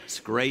It's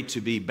great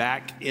to be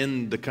back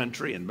in the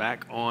country and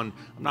back on.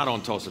 I'm not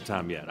on Tulsa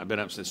time yet. I've been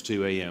up since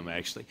 2 a.m.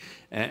 actually.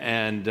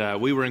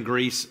 And we were in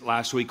Greece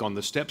last week on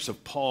the Steps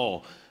of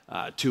Paul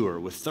tour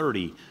with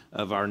 30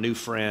 of our new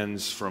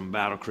friends from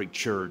Battle Creek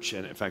Church.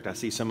 And in fact, I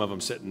see some of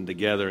them sitting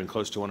together and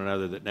close to one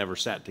another that never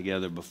sat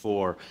together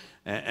before.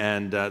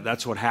 And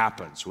that's what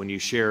happens when you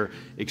share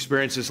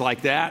experiences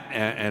like that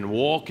and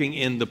walking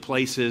in the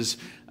places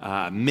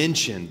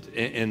mentioned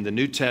in the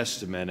New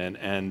Testament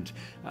and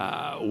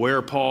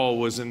where Paul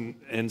was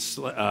imprisoned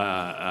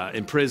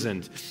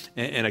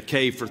in a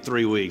cave for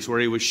 3 weeks, where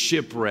he was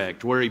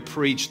shipwrecked, where he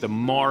preached the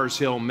Mars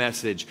Hill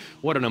message.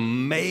 What an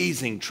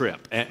amazing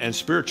trip and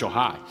spiritual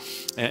high.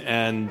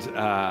 And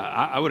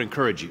I would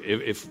encourage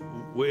you,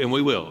 and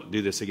we will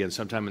do this again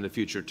sometime in the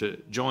future, to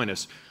join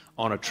us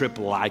on a trip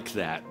like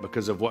that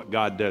because of what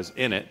God does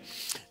in it.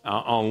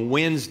 On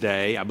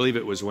Wednesday, I believe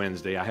it was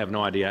Wednesday, I have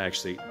no idea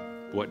actually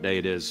what day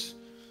it is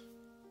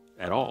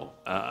at all,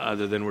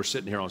 other than we're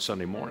sitting here on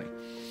Sunday morning.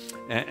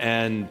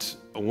 And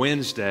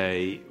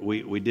Wednesday,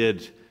 we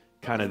did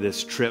kind of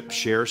this trip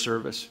share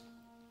service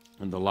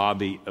in the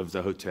lobby of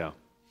the hotel.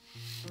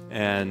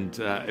 And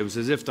it was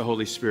as if the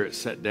Holy Spirit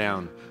sat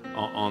down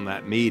on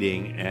that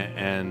meeting,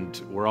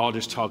 and we're all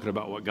just talking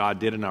about what God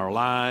did in our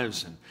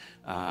lives and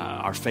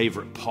our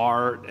favorite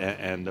part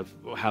and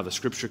how the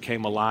Scripture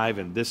came alive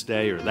in this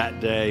day or that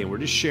day, and we're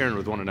just sharing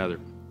with one another.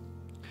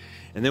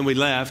 And then we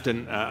left,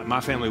 and my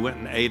family went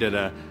and ate at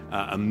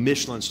a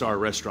Michelin star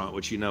restaurant,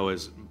 which you know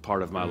is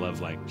part of my love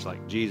language,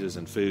 like Jesus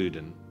and food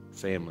and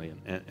family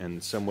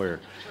and somewhere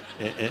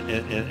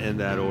in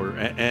that order.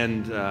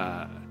 And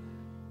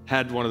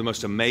had one of the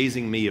most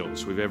amazing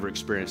meals we've ever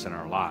experienced in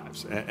our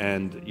lives.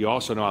 And you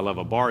also know I love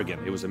a bargain.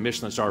 It was a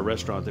Michelin star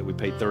restaurant that we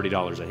paid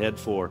 $30 a head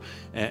for,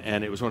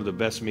 and it was one of the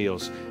best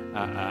meals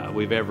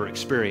we've ever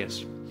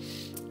experienced.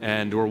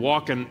 And we're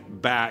walking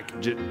back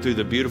through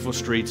the beautiful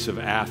streets of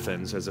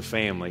Athens as a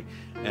family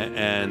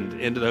and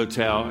into the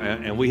hotel,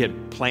 and we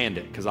had planned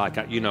it because,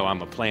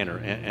 I'm a planner,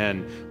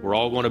 and we're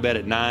all going to bed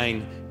at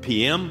 9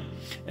 p.m.,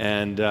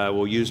 and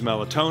we'll use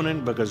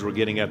melatonin because we're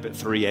getting up at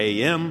 3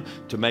 a.m.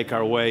 to make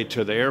our way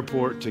to the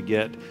airport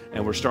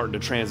and we're starting to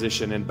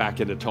transition back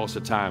into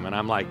Tulsa time, and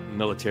I'm like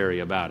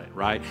military about it,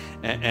 right?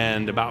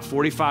 And about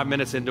 45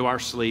 minutes into our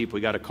sleep, we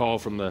got a call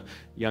from the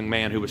young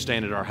man who was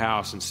staying at our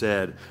house and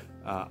said,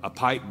 a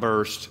pipe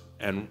burst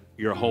and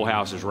your whole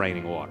house is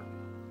raining water.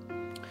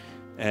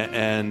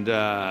 And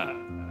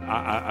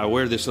I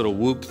wear this little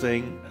Whoop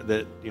thing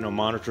that,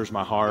 monitors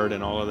my heart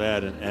and all of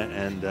that.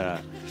 And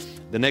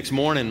the next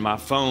morning, my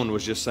phone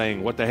was just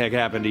saying, what the heck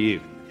happened to you?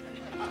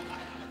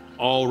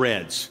 All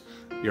reds.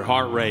 Your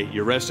heart rate,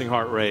 your resting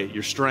heart rate,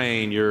 your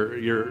strain, your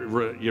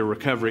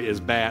recovery is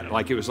bad.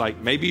 Like it was like,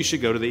 maybe you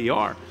should go to the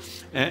ER.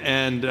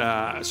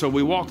 And so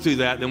we walked through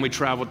that. Then we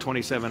traveled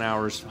 27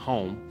 hours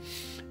home.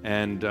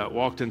 And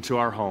walked into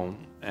our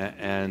home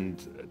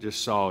and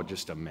just saw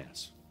just a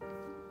mess.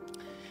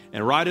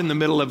 And right in the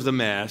middle of the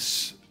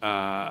mess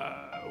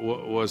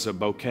was a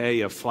bouquet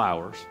of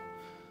flowers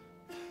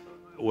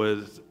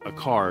with a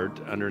card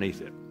underneath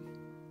it.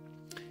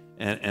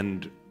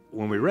 And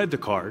when we read the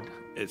card,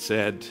 it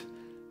said,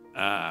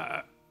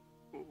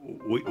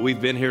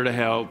 we've been here to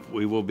help.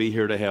 We will be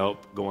here to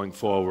help going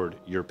forward,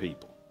 your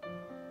people.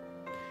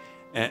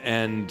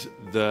 And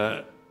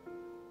the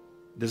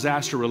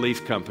disaster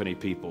relief company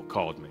people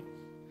called me,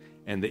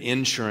 and the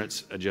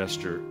insurance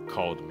adjuster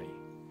called me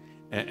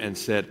and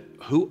said,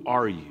 who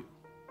are you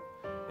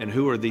and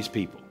who are these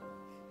people,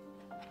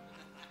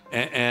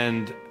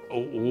 and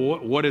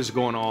what is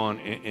going on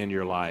in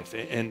your life?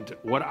 And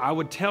what I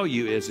would tell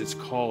you is it's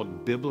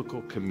called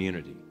biblical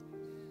community.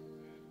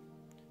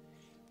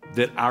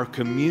 That our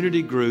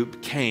community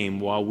group came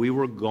while we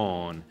were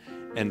gone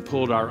and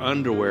pulled our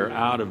underwear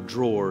out of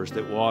drawers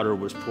that water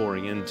was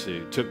pouring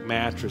into, took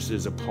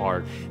mattresses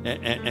apart,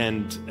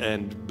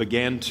 and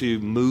began to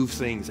move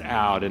things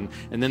out. And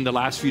then the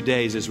last few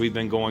days, as we've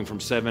been going from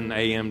 7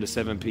 a.m. to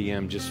 7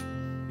 p.m. just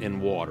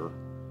in water,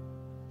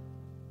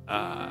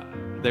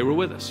 they were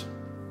with us.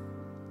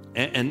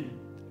 And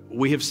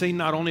we have seen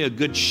not only a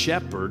good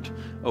shepherd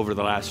over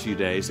the last few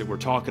days that we're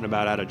talking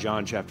about out of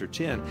John chapter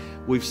 10,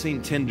 we've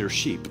seen tender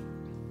sheep.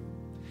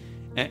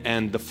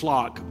 And the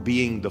flock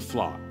being the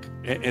flock.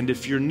 And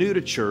if you're new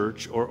to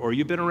church or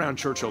you've been around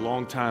church a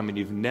long time and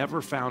you've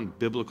never found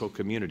biblical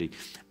community,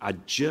 I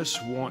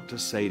just want to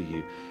say to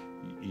you,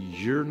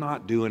 you're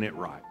not doing it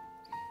right.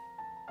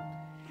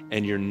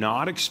 And you're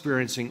not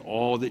experiencing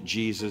all that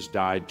Jesus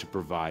died to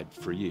provide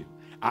for you.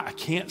 I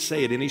can't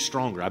say it any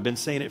stronger. I've been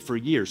saying it for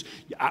years.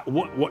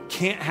 What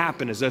can't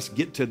happen is us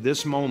get to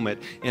this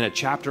moment in a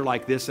chapter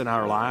like this in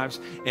our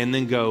lives and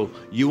then go,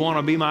 you want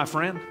to be my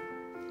friend?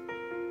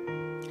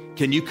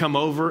 Can you come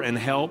over and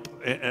help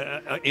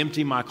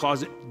empty my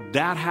closet?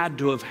 That had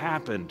to have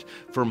happened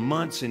for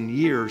months and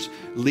years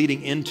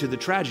leading into the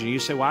tragedy. You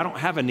say, well, I don't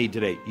have a need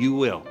today. You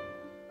will.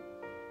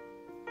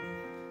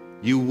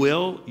 You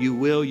will.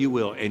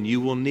 And you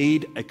will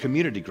need a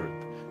community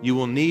group You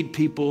will need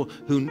people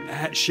who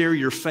share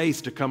your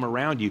faith to come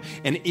around you.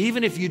 And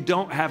even if you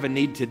don't have a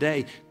need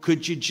today,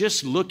 could you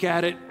just look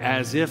at it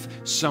as if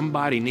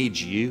somebody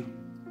needs you?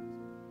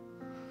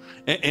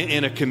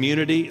 In a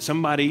community,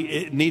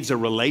 somebody needs a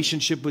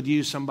relationship with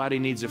you, somebody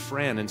needs a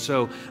friend. And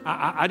so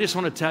I just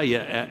want to tell you,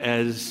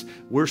 as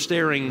we're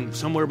staring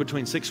somewhere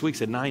between 6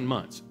 weeks and 9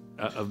 months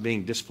of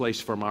being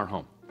displaced from our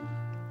home,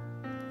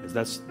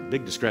 that's a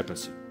big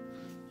discrepancy.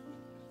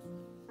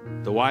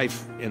 The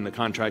wife in the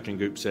contracting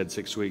group said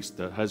 6 weeks,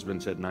 the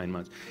husband said 9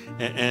 months.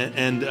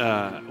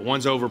 And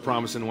one's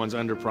over-promising, one's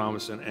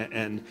under-promising,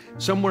 and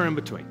somewhere in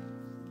between.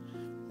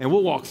 And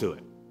we'll walk through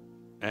it.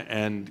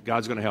 And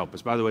God's going to help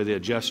us. By the way, the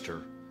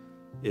adjuster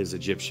is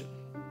Egyptian,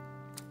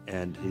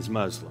 and he's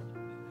Muslim.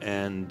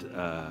 And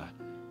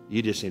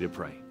you just need to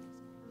pray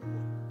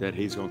that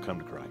he's going to come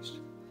to Christ.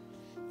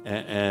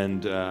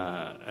 And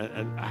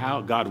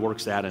how God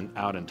works that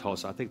out in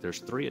Tulsa. I think there's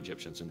 3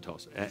 Egyptians in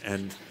Tulsa.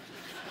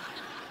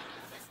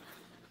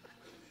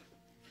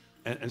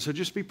 And so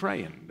just be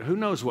praying. Who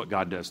knows what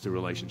God does through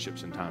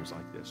relationships in times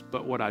like this?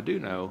 But what I do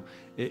know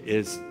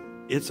is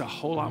it's a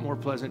whole lot more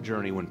pleasant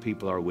journey when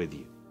people are with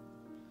you.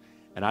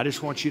 And I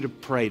just want you to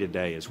pray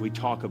today as we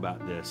talk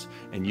about this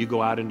and you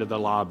go out into the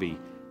lobby,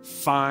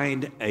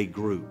 find a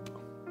group.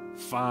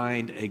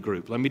 Find a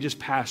group. Let me just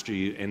pastor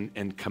you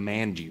and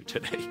command you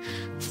today.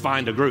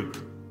 Find a group.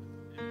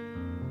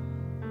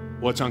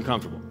 What's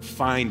uncomfortable?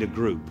 Find a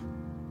group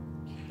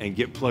and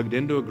get plugged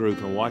into a group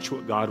and watch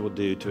what God will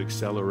do to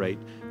accelerate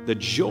the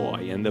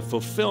joy and the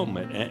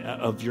fulfillment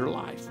of your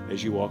life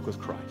as you walk with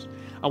Christ.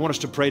 I want us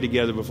to pray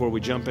together before we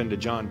jump into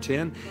John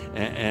 10.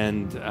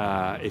 And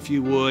if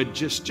you would,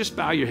 just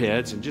bow your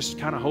heads and just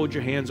kind of hold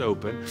your hands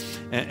open.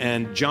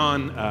 And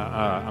Josh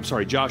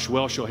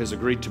Welshel has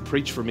agreed to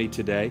preach for me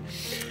today,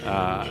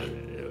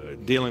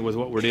 dealing with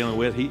what we're dealing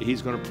with.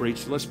 He's going to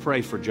preach. Let's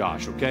pray for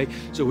Josh, okay?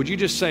 So would you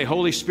just say,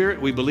 Holy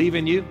Spirit, we believe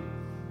in you.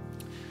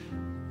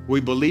 We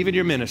believe in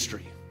your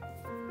ministry.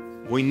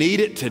 We need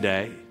it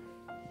today.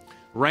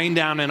 Rain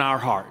down in our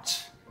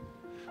hearts.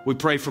 We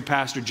pray for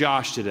Pastor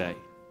Josh today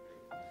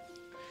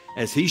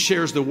as he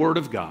shares the Word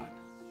of God,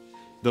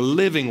 the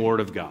living Word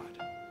of God.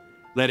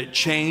 Let it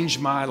change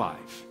my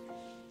life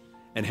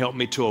and help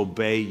me to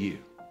obey you.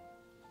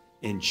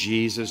 In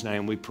Jesus'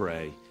 name we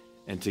pray,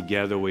 and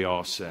together we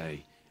all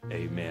say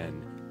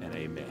amen and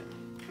amen.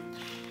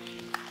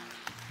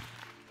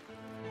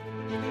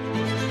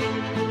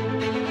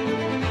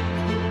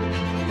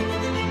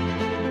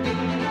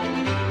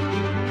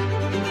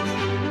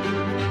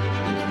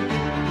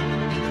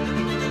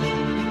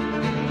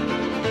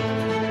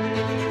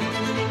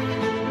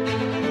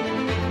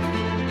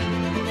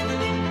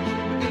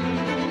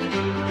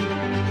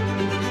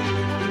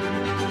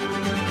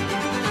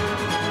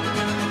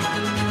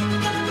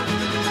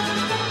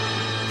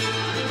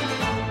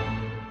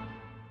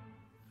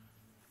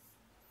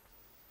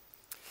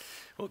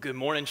 Good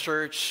morning,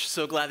 church.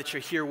 So glad that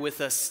you're here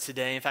with us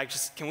today. In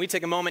fact, can we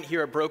take a moment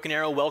here at Broken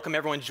Arrow, welcome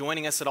everyone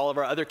joining us at all of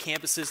our other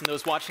campuses and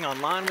those watching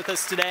online with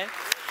us today.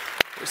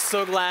 We're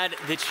so glad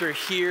that you're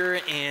here,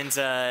 and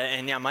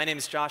yeah, my name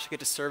is Josh. I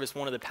get to serve as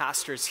one of the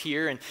pastors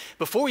here. And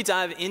before we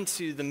dive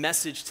into the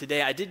message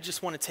today, I did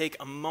just want to take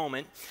a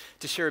moment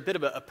to share a bit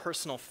of a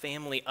personal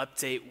family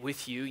update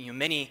with you. You know,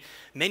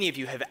 many of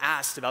you have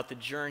asked about the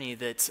journey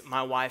that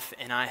my wife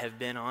and I have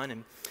been on,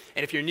 and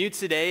if you're new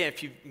today,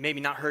 if you've maybe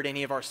not heard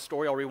any of our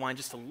story, I'll rewind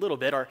just a little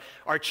bit.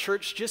 Our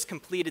church just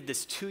completed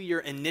this 2-year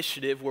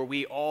initiative where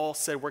we all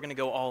said we're going to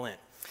go all in.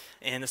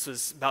 And this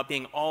was about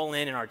being all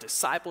in our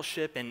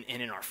discipleship and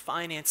in our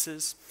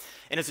finances.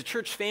 And as a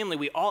church family,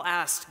 we all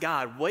asked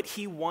God what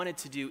he wanted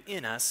to do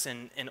in us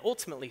and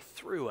ultimately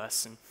through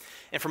us.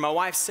 And for my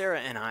wife,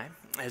 Sarah, and I,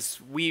 as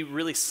we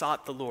really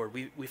sought the Lord,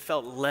 we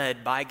felt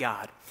led by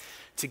God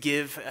to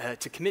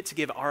commit to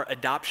give our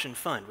adoption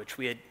fund, which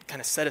we had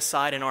kind of set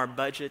aside in our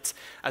budget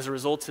as a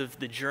result of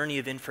the journey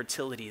of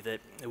infertility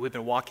that we've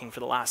been walking for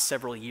the last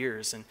several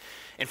years.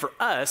 And for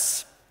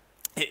us,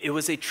 it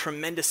was a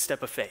tremendous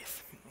step of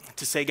faith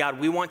to say, God,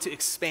 we want to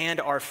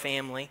expand our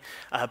family,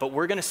 but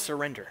we're going to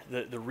surrender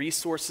the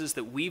resources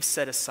that we've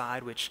set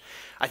aside, which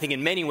I think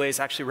in many ways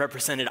actually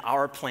represented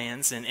our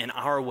plans and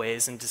our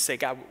ways, and to say,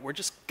 God, we're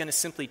just going to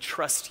simply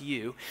trust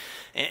you.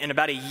 And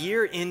about a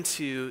year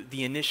into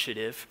the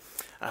initiative,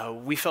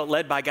 we felt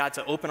led by God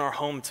to open our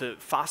home to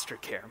foster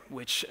care,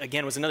 which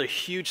again was another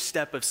huge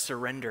step of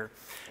surrender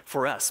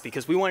for us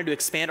because we wanted to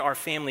expand our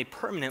family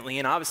permanently,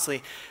 and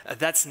obviously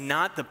that's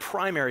not the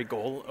primary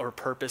goal or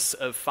purpose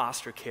of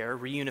foster care.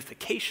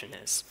 Reunification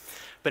is.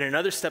 But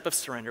another step of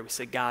surrender, we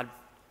said, God,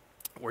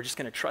 we're just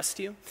going to trust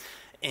you,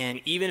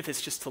 and even if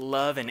it's just to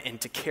love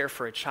and to care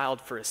for a child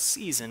for a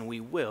season, we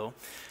will,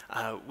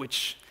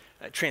 which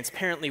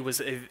transparently was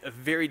a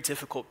very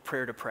difficult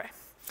prayer to pray.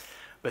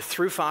 But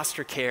through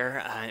foster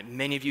care,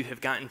 many of you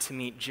have gotten to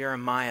meet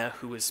Jeremiah,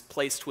 who was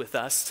placed with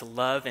us to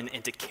love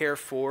and to care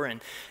for,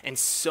 and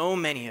so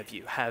many of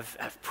you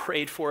have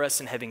prayed for us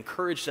and have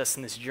encouraged us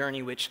in this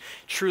journey, which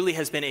truly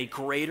has been a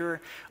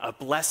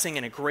blessing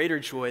and a greater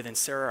joy than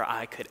Sarah or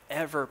I could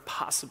ever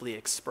possibly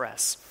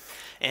express.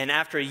 And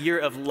after a year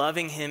of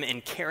loving him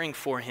and caring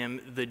for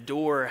him, the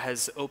door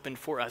has opened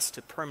for us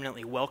to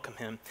permanently welcome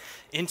him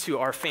into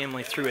our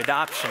family through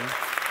adoption.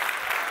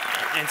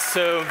 And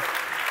so,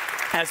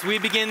 as we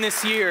begin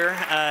this year,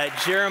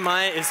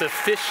 Jeremiah is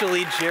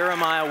officially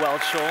Jeremiah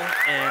Welchel,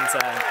 and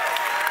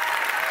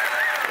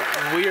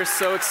we are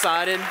so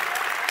excited.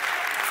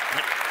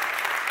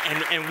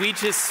 And we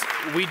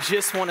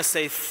just want to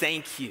say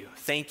thank you.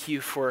 Thank you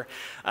for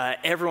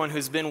everyone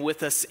who's been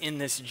with us in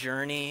this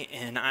journey.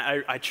 And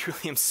I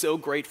truly am so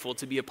grateful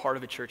to be a part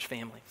of a church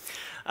family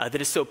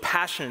that is so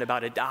passionate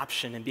about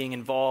adoption and being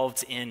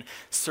involved in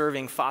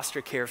serving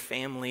foster care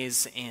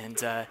families. And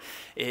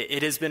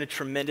it has been a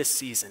tremendous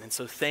season. And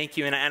so thank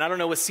you. And I don't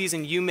know what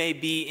season you may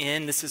be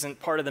in. This isn't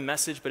part of the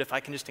message, but if I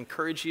can just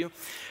encourage you,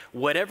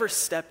 whatever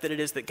step that it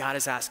is that God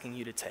is asking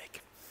you to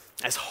take,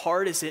 as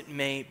hard as it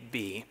may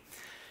be,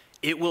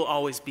 it will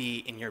always be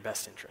in your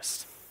best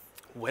interest,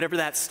 whatever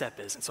that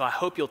step is. And so I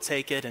hope you'll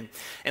take it. And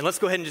let's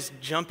go ahead and just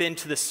jump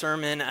into the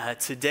sermon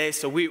today.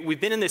 So we've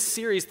been in this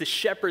series, The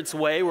Shepherd's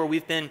Way, where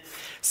we've been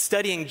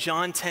studying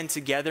John 10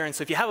 together. And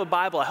so if you have a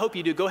Bible, I hope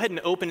you do, go ahead and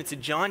open it to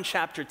John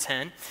chapter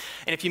 10.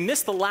 And if you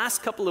missed the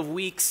last couple of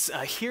weeks,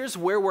 here's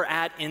where we're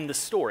at in the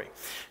story.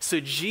 So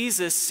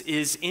Jesus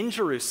is in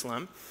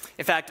Jerusalem.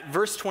 In fact,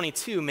 verse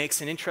 22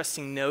 makes an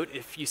interesting note,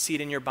 if you see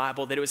it in your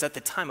Bible, that it was at the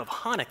time of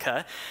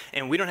Hanukkah,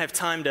 and we don't have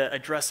time to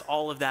address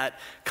all of that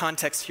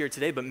context here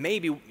today, but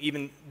maybe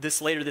even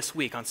later this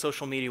week on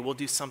social media, we'll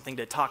do something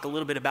to talk a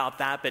little bit about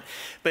that.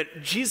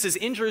 But Jesus is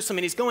in Jerusalem,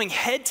 and he's going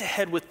head to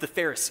head with the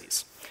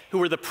Pharisees, who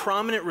were the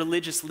prominent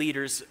religious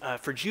leaders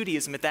for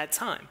Judaism at that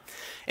time.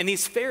 And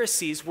these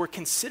Pharisees were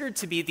considered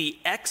to be the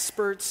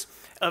experts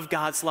of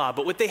God's law,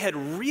 but what they had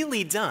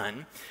really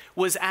done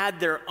was add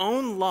their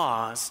own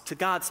laws to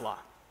God's law.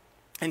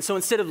 And so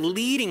instead of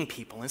leading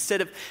people,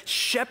 instead of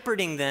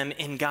shepherding them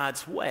in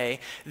God's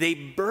way, they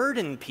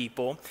burdened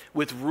people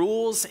with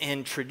rules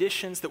and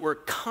traditions that were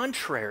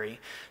contrary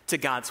to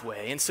God's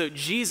way. And so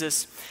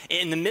Jesus,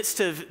 in the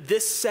midst of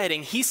this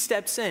setting, he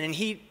steps in and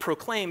he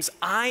proclaims,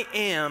 "I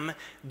am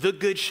the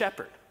good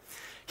shepherd."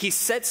 He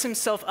sets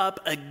himself up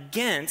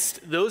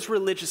against those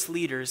religious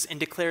leaders and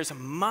declares,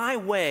 "My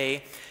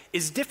way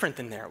is different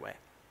than their way."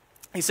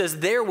 He says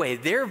their way,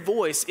 their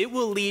voice, it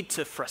will lead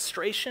to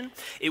frustration,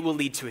 it will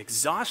lead to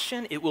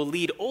exhaustion, it will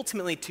lead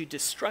ultimately to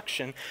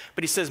destruction.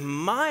 But he says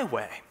my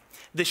way,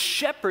 the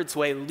shepherd's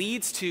way,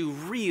 leads to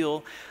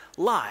real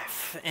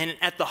life. And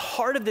at the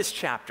heart of this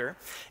chapter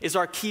is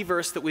our key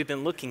verse that we've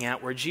been looking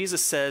at, where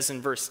Jesus says in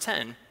verse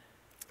 10,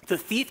 "The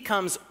thief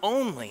comes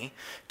only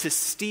to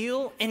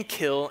steal and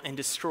kill and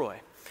destroy.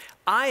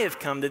 I have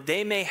come that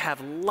they may have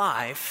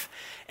life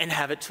and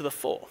have it to the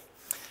full."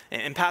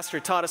 And Pastor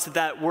taught us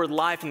that word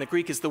life in the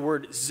Greek is the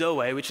word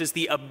zoe, which is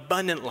the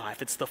abundant life.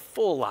 It's the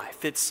full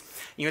life. It's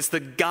the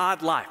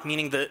God life,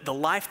 meaning the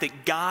life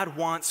that God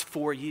wants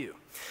for you.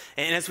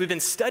 And as we've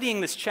been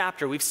studying this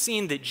chapter, we've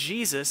seen that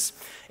Jesus,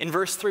 in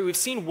verse 3, we've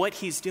seen what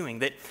he's doing,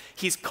 that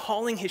he's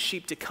calling his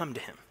sheep to come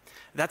to him.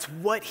 That's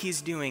what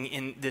he's doing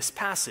in this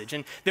passage.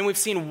 And then we've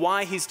seen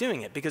why he's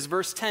doing it, because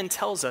verse 10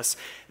 tells us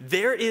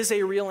there is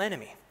a real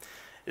enemy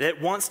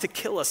that wants to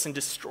kill us and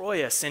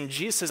destroy us. And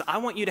Jesus says, I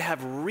want you to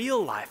have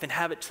real life and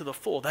have it to the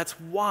full. That's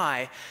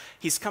why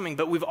he's coming.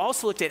 But we've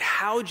also looked at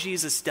how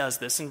Jesus does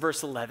this in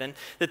verse 11,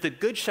 that the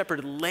good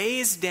shepherd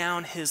lays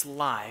down his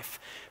life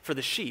for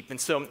the sheep. And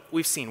so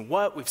we've seen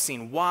what, we've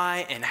seen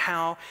why and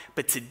how.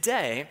 But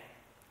today,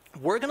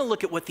 we're going to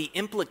look at what the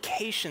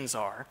implications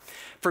are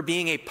for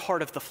being a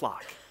part of the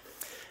flock.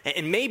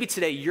 And maybe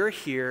today you're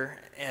here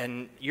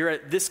and you're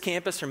at this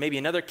campus or maybe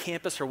another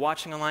campus or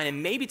watching online,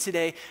 and maybe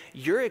today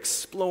you're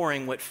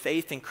exploring what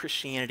faith and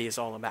Christianity is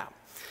all about.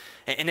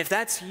 And if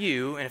that's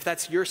you, and if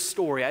that's your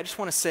story, I just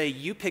want to say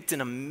you picked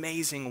an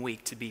amazing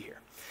week to be here,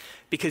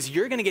 because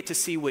you're going to get to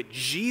see what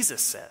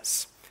Jesus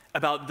says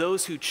about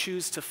those who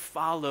choose to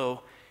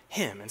follow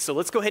him. And so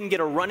let's go ahead and get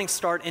a running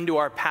start into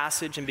our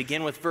passage and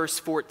begin with verse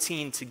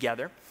 14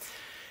 together.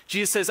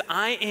 Jesus says,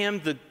 "I am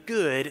the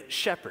good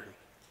shepherd.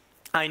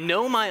 I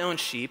know my own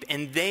sheep,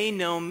 and they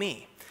know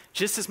me,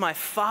 just as my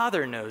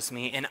Father knows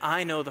me, and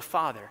I know the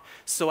Father.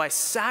 So I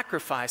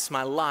sacrifice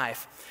my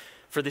life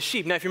for the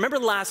sheep." Now, if you remember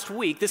last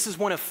week, this is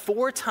one of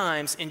 4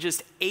 times in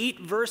just 8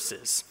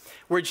 verses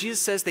where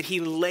Jesus says that he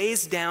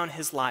lays down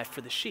his life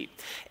for the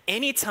sheep.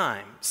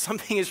 Anytime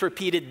something is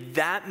repeated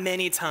that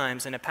many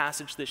times in a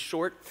passage this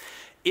short,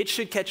 it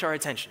should catch our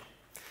attention.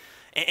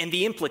 And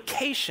the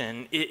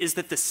implication is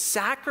that the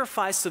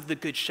sacrifice of the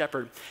Good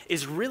Shepherd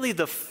is really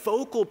the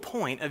focal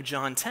point of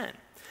John 10.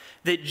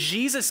 That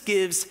Jesus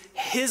gives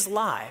his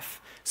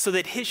life so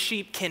that his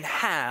sheep can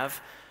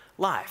have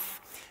life.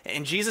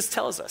 And Jesus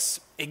tells us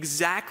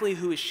exactly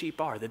who his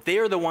sheep are, that they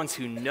are the ones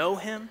who know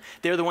him,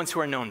 they're the ones who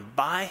are known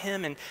by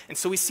him. And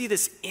so we see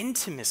this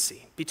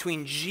intimacy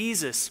between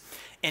Jesus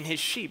and his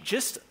sheep,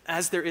 just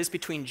as there is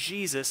between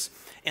Jesus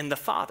and the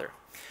Father.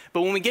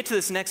 But when we get to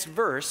this next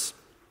verse,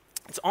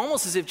 it's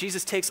almost as if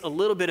Jesus takes a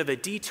little bit of a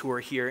detour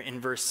here in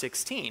verse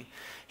 16.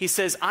 He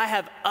says, "I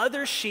have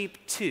other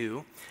sheep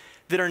too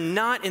that are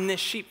not in this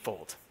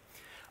sheepfold.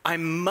 I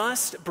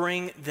must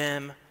bring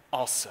them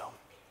also.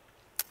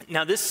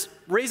 Now, this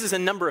raises a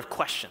number of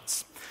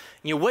questions.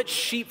 What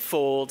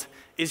sheepfold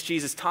is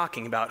Jesus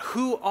talking about?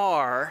 Who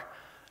are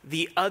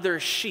the other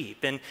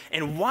sheep?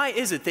 And why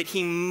is it that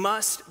he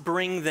must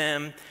bring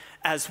them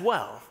as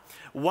well?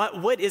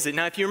 What is it?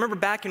 Now, if you remember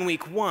back in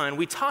week 1,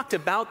 we talked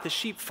about the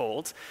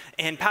sheepfold,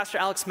 and Pastor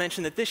Alex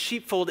mentioned that this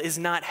sheepfold is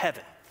not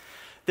heaven.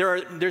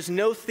 There's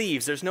no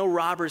thieves, there's no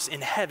robbers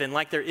in heaven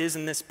like there is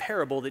in this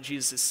parable that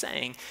Jesus is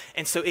saying.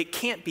 And so it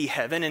can't be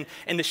heaven,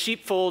 and the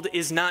sheepfold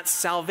is not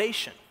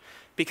salvation,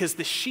 because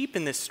the sheep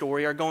in this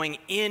story are going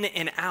in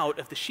and out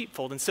of the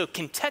sheepfold. And so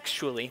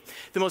contextually,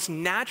 the most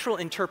natural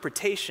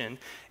interpretation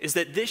is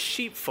that this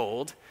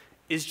sheepfold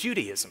is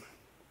Judaism.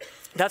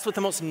 That's what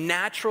the most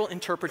natural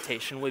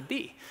interpretation would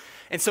be.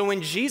 And so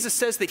when Jesus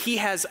says that he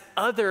has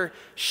other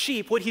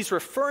sheep, what he's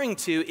referring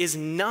to is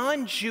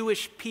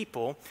non-Jewish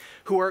people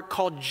who are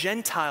called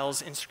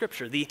Gentiles in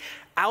Scripture, the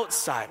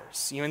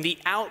outsiders, and the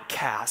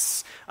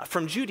outcasts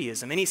from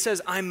Judaism. And he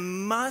says, I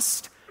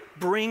must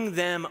bring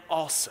them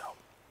also.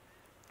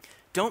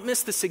 Don't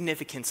miss the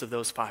significance of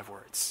those 5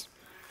 words.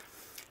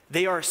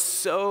 They are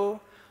so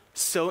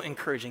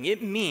encouraging.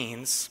 It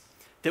means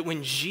that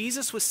when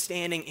Jesus was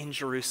standing in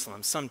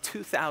Jerusalem some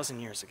 2,000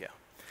 years ago,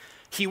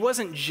 he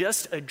wasn't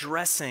just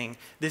addressing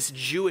this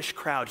Jewish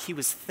crowd, he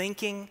was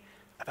thinking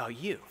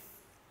about you.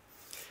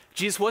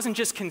 Jesus wasn't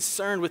just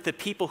concerned with the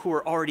people who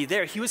were already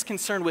there, he was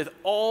concerned with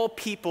all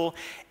people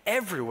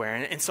everywhere.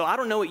 And so I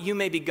don't know what you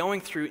may be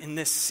going through in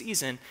this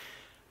season,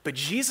 but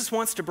Jesus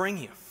wants to bring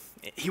you.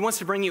 He wants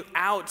to bring you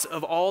out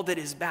of all that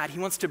is bad. He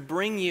wants to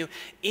bring you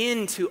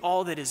into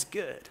all that is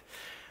good.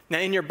 Now,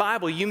 in your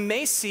Bible, you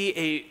may see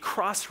a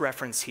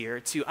cross-reference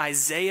here to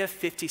Isaiah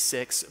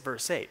 56,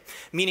 verse 8,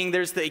 meaning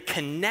there's the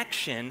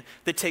connection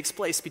that takes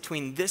place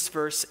between this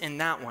verse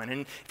and that one.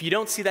 And if you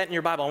don't see that in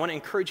your Bible, I want to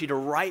encourage you to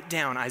write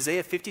down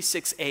Isaiah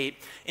 56, 8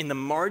 in the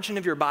margin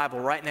of your Bible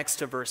right next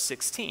to verse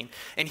 16.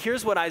 And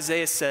here's what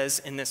Isaiah says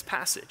in this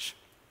passage.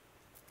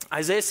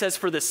 Isaiah says,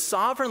 for the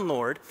sovereign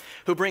Lord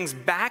who brings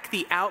back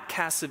the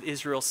outcasts of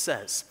Israel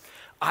says,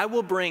 I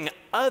will bring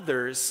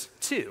others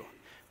too,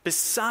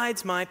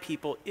 besides my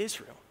people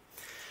Israel.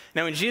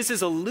 Now, when Jesus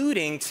is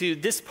alluding to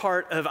this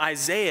part of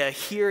Isaiah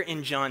here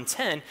in John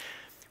 10,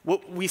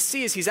 what we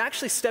see is he's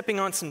actually stepping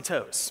on some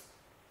toes.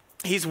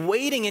 He's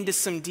wading into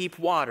some deep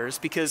waters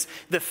because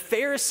the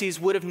Pharisees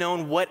would have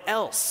known what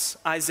else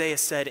Isaiah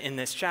said in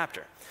this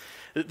chapter.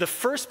 The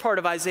first part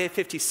of Isaiah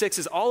 56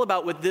 is all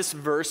about what this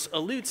verse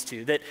alludes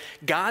to, that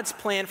God's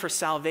plan for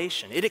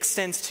salvation, it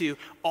extends to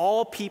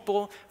all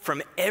people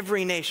from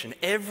every nation,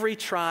 every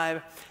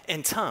tribe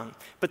and tongue.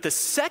 But the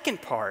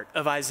second part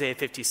of Isaiah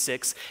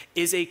 56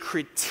 is a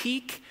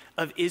critique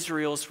of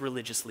Israel's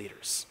religious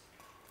leaders.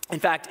 In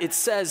fact, it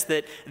says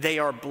that they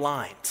are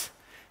blind.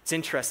 It's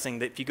interesting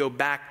that if you go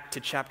back to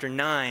chapter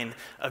 9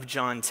 of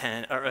John,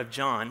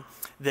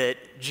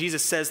 that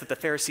Jesus says that the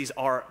Pharisees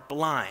are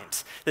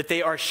blind, that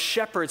they are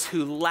shepherds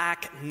who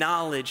lack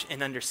knowledge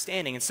and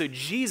understanding. And so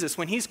Jesus,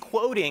 when he's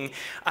quoting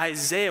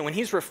Isaiah, when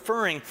he's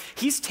referring,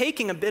 he's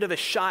taking a bit of a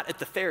shot at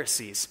the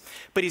Pharisees,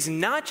 but he's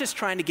not just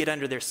trying to get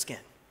under their skin.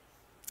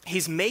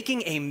 He's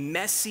making a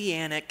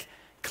messianic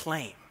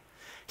claim.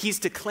 He's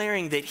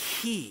declaring that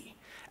he,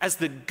 as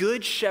the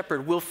good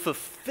shepherd, will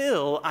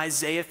fulfill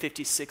Isaiah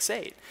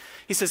 56:8.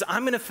 He says,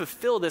 I'm going to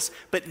fulfill this,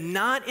 but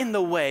not in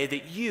the way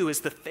that you,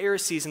 as the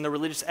Pharisees and the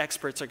religious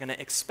experts, are going to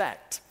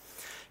expect.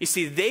 You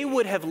see, they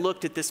would have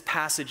looked at this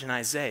passage in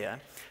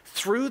Isaiah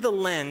through the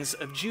lens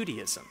of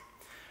Judaism.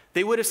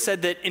 They would have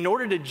said that in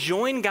order to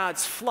join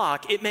God's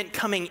flock, it meant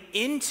coming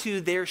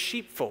into their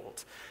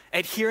sheepfold,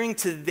 adhering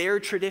to their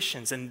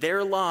traditions and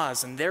their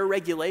laws and their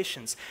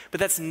regulations.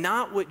 But that's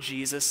not what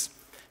Jesus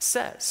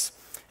says.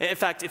 In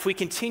fact, if we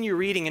continue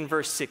reading in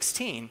verse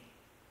 16,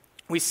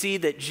 we see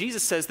that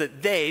Jesus says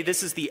that they,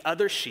 this is the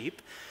other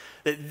sheep,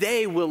 that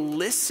they will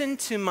listen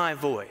to my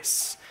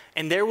voice,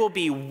 and there will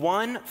be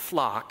one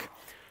flock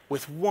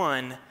with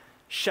one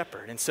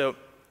shepherd. And so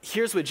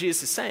here's what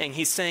Jesus is saying.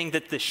 He's saying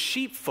that the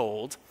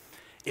sheepfold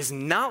is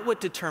not what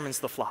determines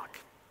the flock.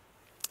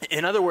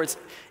 In other words,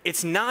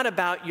 it's not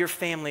about your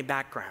family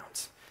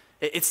background.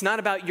 It's not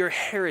about your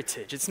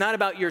heritage. It's not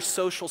about your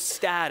social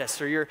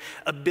status or your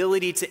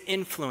ability to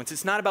influence.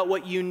 It's not about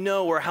what you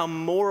know or how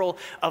moral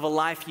of a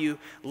life you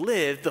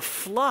live. The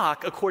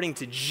flock, according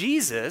to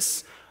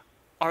Jesus,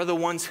 are the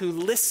ones who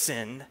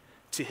listen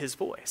to his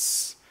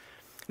voice.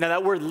 Now,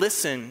 that word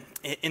listen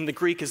in the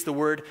Greek is the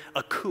word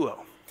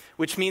akouo,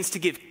 which means to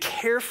give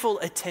careful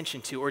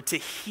attention to or to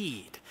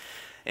heed.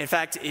 In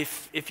fact,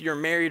 if you're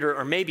married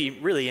or maybe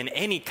really in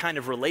any kind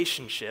of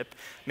relationship,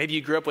 maybe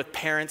you grew up with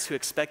parents who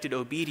expected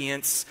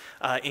obedience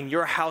in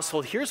your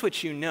household, here's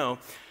what you know.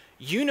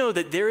 You know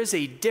that there is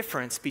a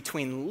difference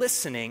between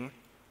listening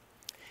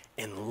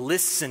and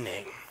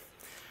listening.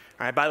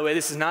 All right, by the way,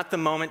 this is not the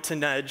moment to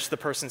nudge the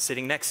person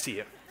sitting next to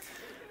you.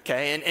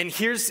 Okay, and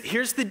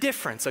here's the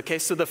difference, okay?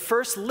 So the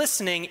first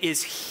listening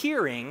is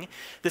hearing.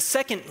 The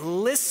second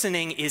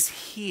listening is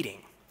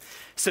heeding.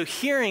 So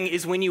hearing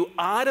is when you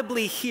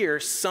audibly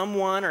hear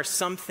someone or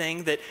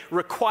something that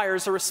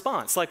requires a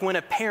response, like when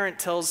a parent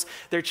tells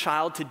their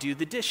child to do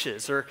the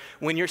dishes, or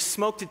when your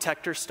smoke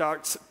detector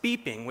starts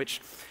beeping, which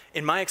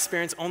in my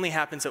experience only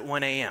happens at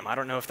 1 a.m. I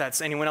don't know if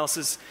that's anyone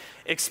else's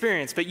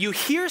experience, but you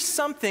hear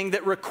something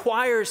that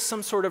requires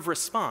some sort of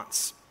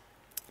response.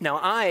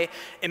 Now, I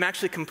am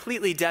actually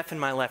completely deaf in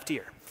my left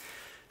ear,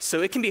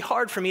 so it can be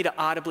hard for me to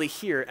audibly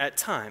hear at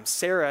times.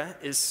 Sarah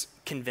is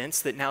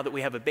convinced that now that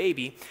we have a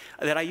baby,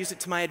 that I use it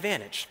to my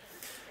advantage.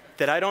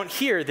 That I don't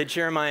hear that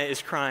Jeremiah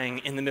is crying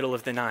in the middle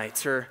of the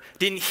night, or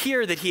didn't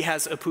hear that he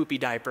has a poopy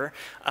diaper.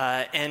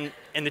 And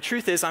the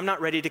truth is, I'm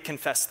not ready to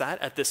confess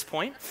that at this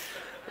point.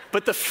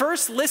 But the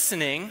first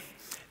listening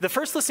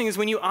is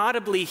when you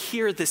audibly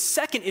hear. The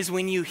second is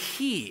when you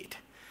heed.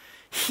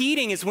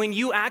 Heeding is when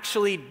you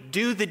actually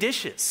do the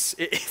dishes.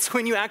 It's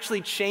when you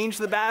actually change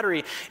the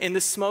battery in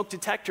the smoke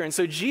detector. And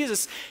so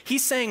Jesus,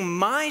 he's saying,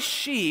 my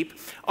sheep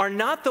are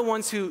not the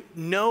ones who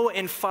know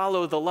and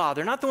follow the law.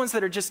 They're not the ones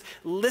that are just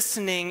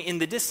listening in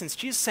the distance.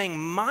 Jesus is saying,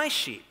 my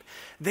sheep,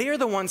 they are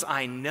the ones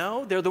I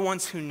know. They're the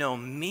ones who know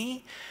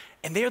me.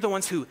 And they are the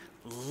ones who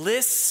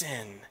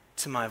listen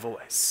to my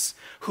voice,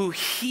 who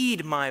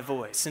heed my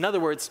voice. In other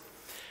words,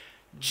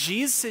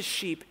 Jesus'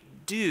 sheep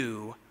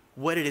do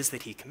what it is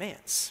that he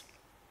commands,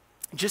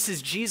 just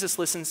as Jesus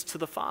listens to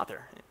the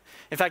Father.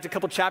 In fact, a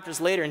couple chapters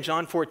later in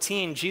John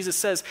 14, Jesus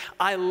says,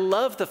 I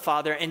love the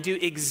Father and do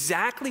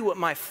exactly what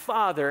my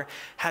Father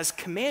has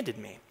commanded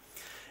me.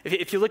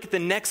 If you look at the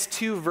next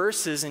two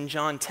verses in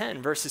John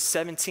 10, verses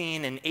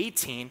 17 and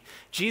 18,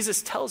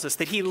 Jesus tells us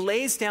that he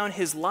lays down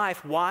his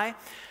life. Why?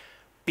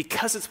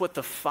 Because it's what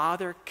the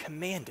Father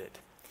commanded.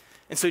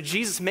 And so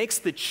Jesus makes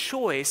the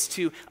choice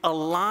to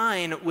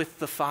align with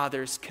the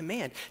Father's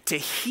command, to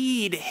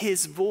heed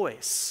his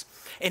voice.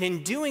 And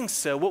in doing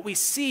so, what we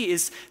see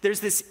is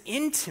there's this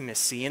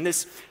intimacy and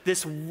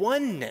this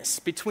oneness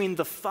between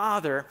the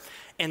Father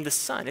and the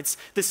Son. It's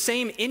the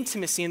same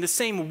intimacy and the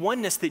same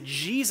oneness that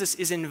Jesus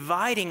is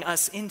inviting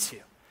us into.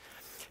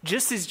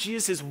 Just as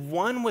Jesus is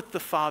one with the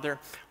Father,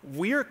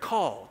 we're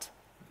called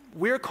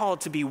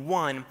to be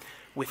one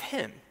with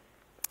him.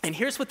 And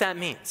here's what that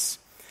means.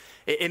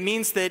 It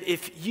means that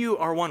if you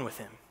are one with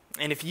him,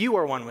 and if you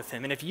are one with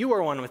him, and if you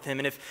are one with him,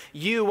 and if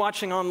you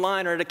watching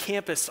online or at a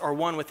campus are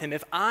one with him,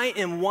 if I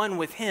am one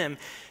with him,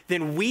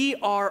 then we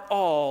are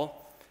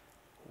all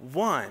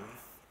one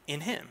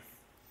in him.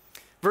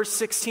 Verse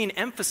 16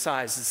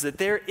 emphasizes that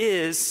there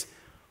is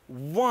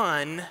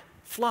one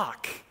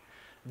flock.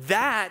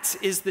 That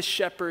is the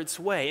shepherd's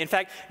way. In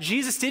fact,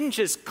 Jesus didn't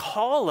just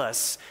call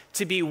us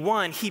to be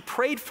one, he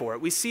prayed for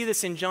it. We see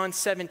this in John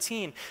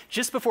 17.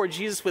 Just before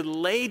Jesus would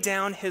lay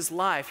down his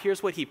life,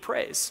 here's what he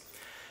prays.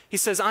 He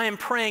says, I am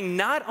praying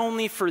not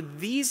only for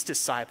these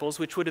disciples,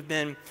 which would have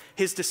been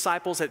his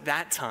disciples at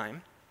that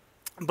time,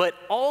 but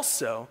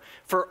also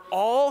for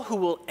all who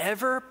will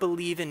ever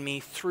believe in me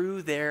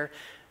through their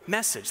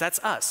message. That's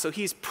us. So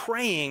he's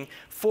praying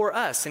for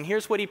us. And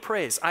here's what he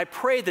prays. I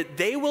pray that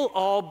they will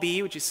all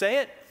be, would you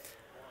say it?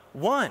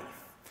 One.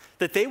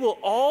 That they will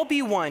all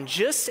be one,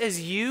 just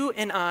as you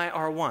and I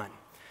are one.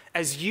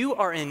 As you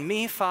are in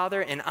me,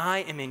 Father, and I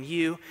am in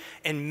you,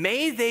 and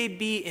may they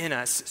be in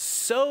us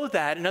so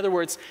that, in other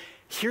words,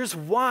 here's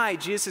why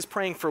Jesus is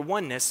praying for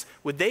oneness.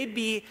 Would they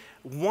be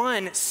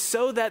one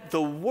so that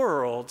the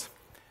world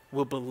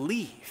will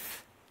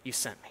believe you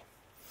sent me?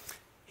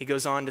 He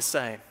goes on to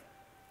say,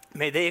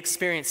 may they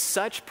experience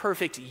such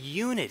perfect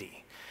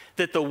unity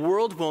that the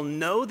world will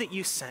know that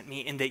you sent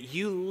me and that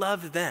you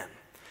love them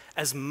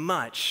as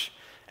much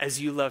as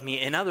you love me.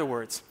 In other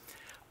words,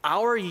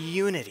 our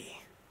unity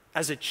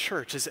as a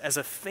church, as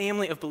a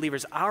family of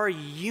believers, our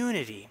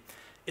unity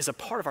is a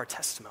part of our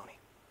testimony.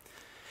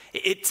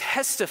 It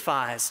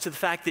testifies to the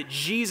fact that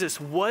Jesus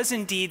was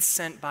indeed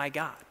sent by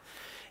God.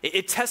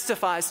 It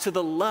testifies to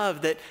the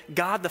love that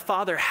God the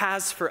Father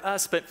has for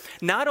us. But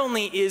not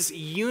only is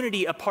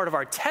unity a part of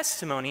our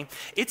testimony,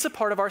 it's a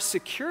part of our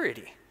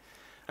security.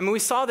 I mean, we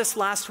saw this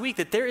last week,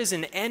 that there is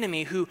an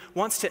enemy who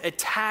wants to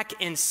attack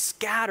and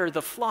scatter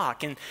the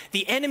flock. And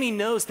the enemy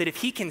knows that if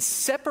he can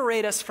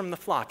separate us from the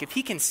flock, if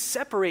he can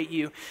separate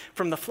you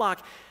from the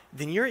flock,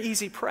 then you're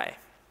easy prey.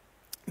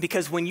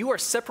 Because when you are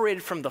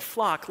separated from the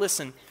flock,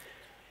 listen,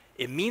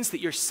 it means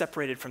that you're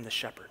separated from the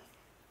shepherd.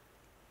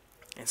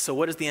 And so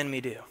what does the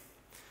enemy do?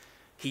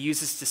 He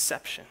uses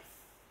deception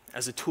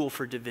as a tool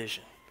for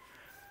division.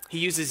 He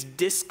uses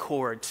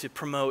discord to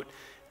promote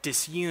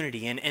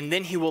disunity, and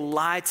then he will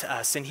lie to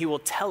us, and he will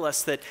tell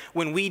us that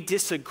when we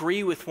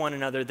disagree with one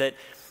another, that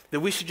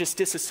we should just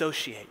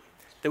disassociate,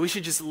 that we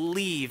should just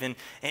leave, and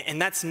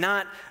that's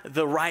not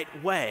the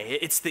right way.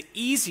 It's the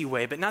easy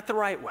way, but not the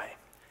right way.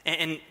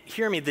 And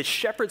hear me, the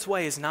shepherd's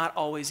way is not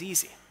always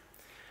easy,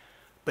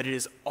 but it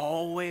is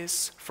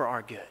always for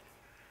our good.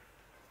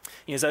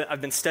 You know, as I've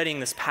been studying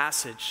this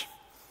passage,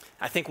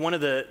 I think one of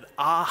the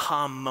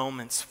aha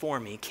moments for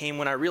me came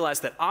when I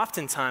realized that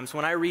oftentimes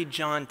when I read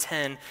John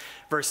 10,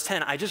 verse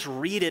 10, I just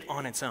read it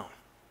on its own.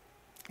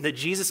 That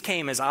Jesus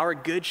came as our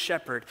good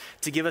shepherd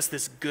to give us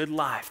this good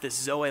life, this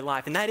Zoe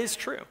life. And that is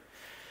true.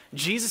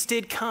 Jesus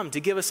did come to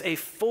give us a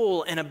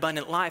full and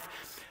abundant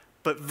life,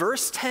 but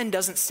verse 10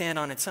 doesn't stand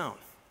on its own.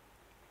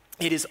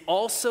 It is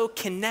also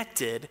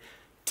connected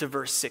to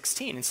verse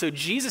 16. And so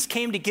Jesus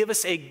came to give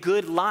us a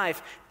good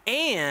life,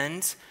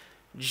 and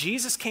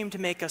Jesus came to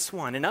make us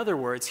one. In other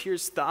words,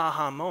 here's the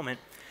aha moment.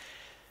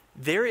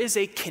 There is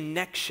a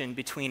connection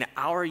between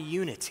our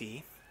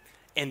unity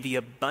and the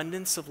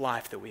abundance of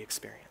life that we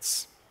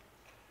experience.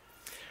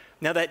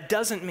 Now, that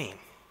doesn't mean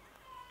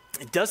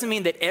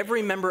that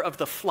every member of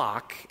the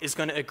flock is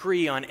going to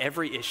agree on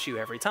every issue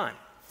every time.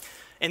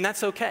 And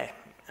that's okay,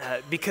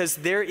 because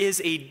there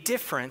is a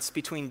difference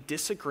between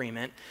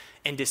disagreement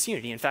and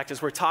disunity. In fact, as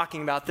we're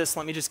talking about this,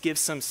 let me just give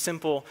some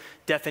simple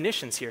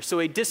definitions here. So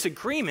a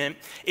disagreement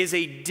is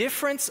a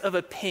difference of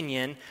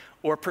opinion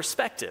or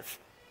perspective,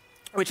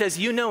 which, as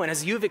you know and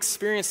as you've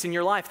experienced in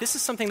your life, this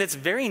is something that's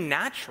very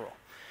natural.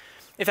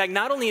 In fact,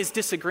 not only is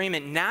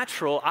disagreement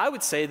natural, I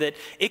would say that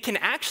it can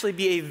actually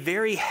be a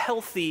very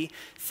healthy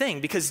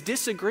thing, because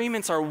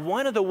disagreements are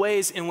one of the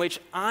ways in which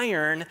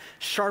iron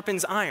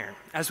sharpens iron,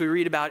 as we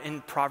read about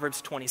in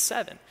Proverbs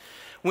 27.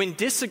 When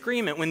this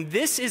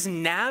is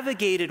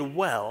navigated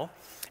well,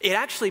 it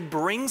actually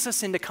brings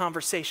us into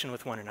conversation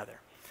with one another.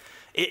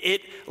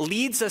 It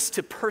leads us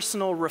to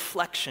personal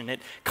reflection. It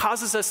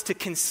causes us to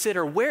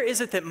consider, where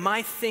is it that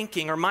my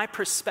thinking or my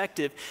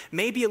perspective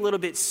may be a little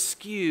bit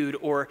skewed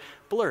or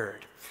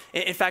blurred?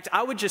 In fact,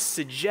 I would just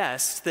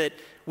suggest that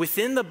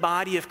within the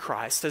body of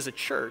Christ as a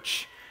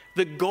church,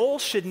 the goal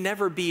should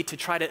never be to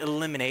try to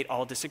eliminate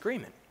all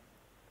disagreement.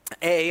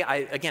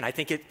 I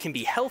think it can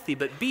be healthy,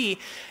 but B,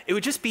 it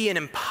would just be an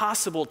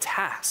impossible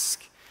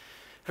task.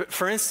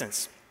 For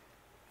instance,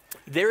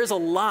 there is a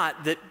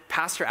lot that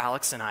Pastor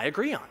Alex and I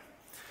agree on.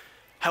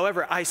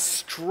 However, I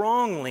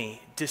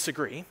strongly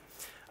disagree.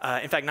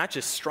 In fact, not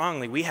just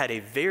strongly, we had a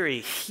very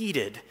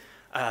heated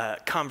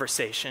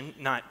conversation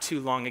not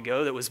too long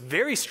ago that was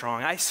very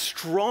strong. I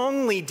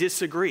strongly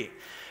disagree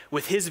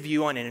with his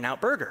view on In-N-Out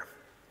Burger.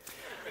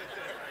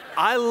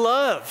 I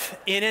love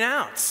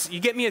In-N-Outs. You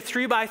get me a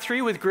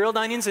 3x3 with grilled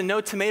onions and no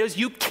tomatoes,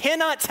 you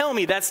cannot tell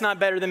me that's not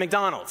better than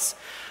McDonald's.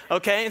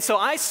 Okay, and so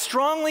I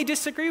strongly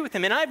disagree with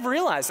him, and I've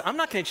realized I'm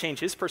not going to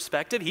change his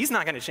perspective. He's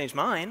not going to change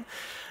mine,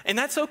 and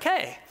that's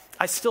okay.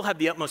 I still have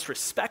the utmost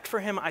respect for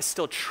him. I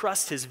still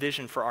trust his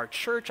vision for our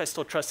church. I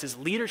still trust his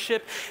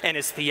leadership and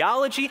his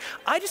theology.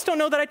 I just don't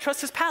know that I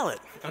trust his palate,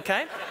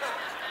 okay?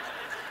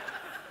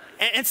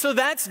 And so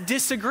that's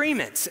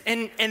disagreement,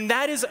 and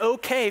that is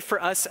okay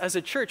for us as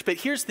a church. But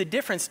here's the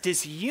difference.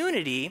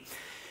 Disunity,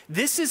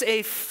 this is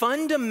a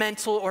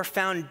fundamental or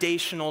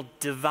foundational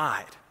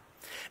divide,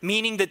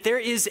 meaning that there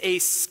is a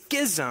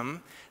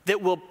schism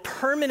that will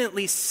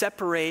permanently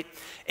separate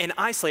and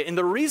isolate. And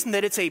the reason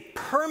that it's a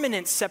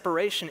permanent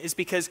separation is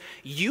because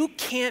you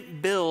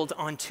can't build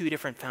on two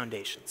different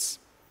foundations.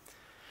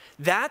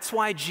 That's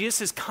why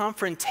Jesus'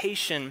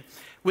 confrontation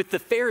with the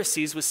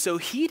Pharisees was so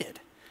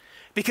heated,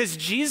 because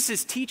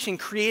Jesus' teaching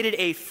created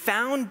a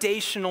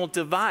foundational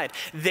divide.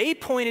 They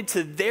pointed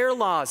to their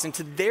laws and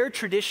to their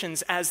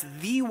traditions as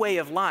the way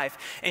of life.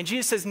 And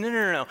Jesus says,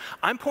 no.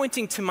 I'm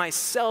pointing to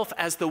myself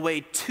as the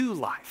way to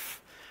life.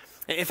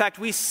 In fact,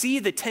 we see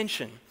the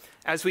tension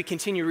as we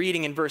continue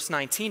reading in verse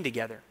 19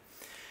 together.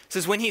 It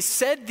says, when he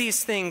said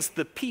these things,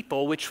 the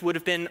people, which would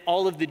have been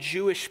all of the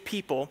Jewish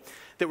people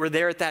that were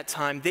there at that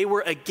time, they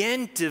were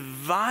again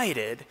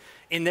divided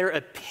in their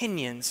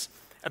opinions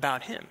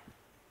about him.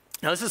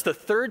 Now, this is the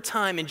third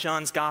time in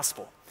John's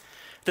gospel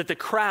that the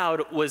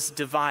crowd was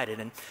divided.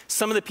 And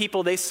some of the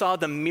people, they saw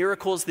the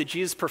miracles that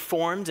Jesus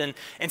performed, and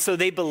so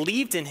they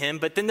believed in him.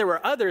 But then there were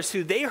others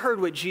who they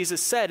heard what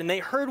Jesus said, and they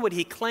heard what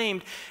he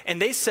claimed,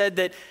 and they said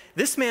that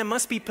this man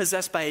must be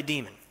possessed by a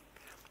demon.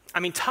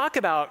 I mean, talk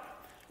about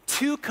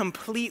two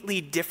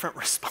completely different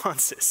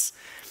responses.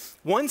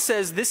 One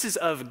says this is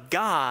of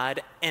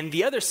God, and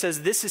the other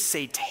says this is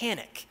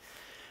satanic.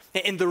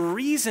 And the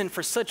reason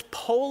for such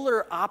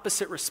polar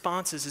opposite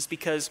responses is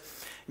because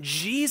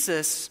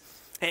Jesus,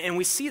 and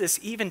we see this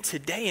even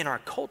today in our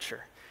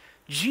culture,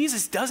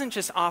 Jesus doesn't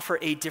just offer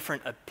a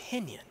different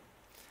opinion.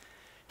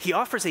 He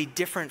offers a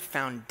different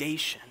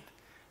foundation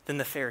than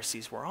the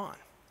Pharisees were on.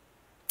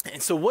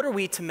 And so what are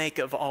we to make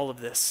of all of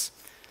this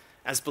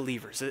as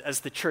believers,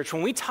 as the church?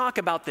 When we talk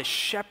about the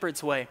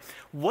shepherd's way,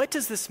 what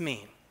does this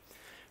mean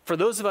for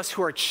those of us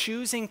who are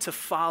choosing to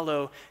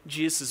follow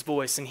Jesus'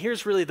 voice? And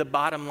here's really the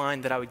bottom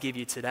line that I would give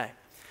you today.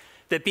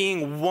 That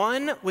being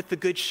one with the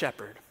good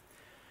shepherd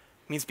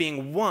means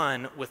being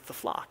one with the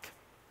flock.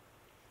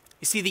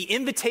 You see, the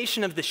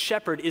invitation of the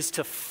shepherd is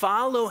to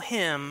follow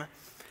him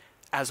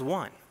as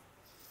one.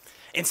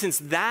 And since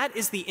that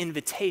is the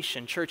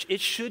invitation, church, it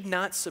should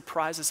not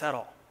surprise us at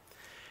all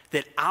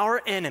that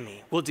our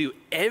enemy will do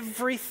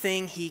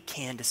everything he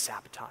can to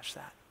sabotage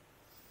that.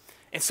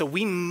 And so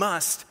we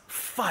must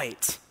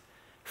fight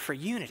for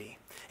unity.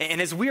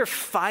 And as we are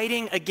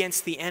fighting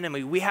against the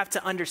enemy, we have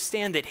to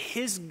understand that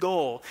his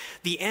goal,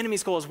 the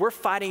enemy's goal, as we're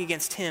fighting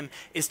against him,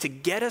 is to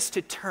get us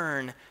to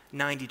turn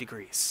 90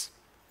 degrees.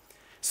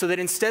 So that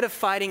instead of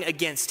fighting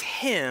against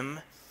him,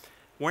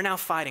 we're now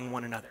fighting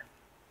one another.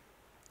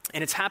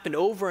 And it's happened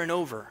over and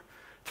over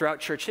throughout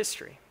church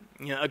history.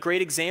 A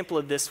great example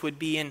of this would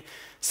be in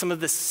some of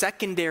the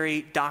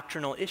secondary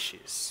doctrinal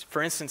issues.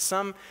 For instance,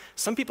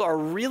 some people are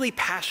really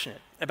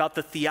passionate about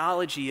the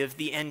theology of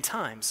the end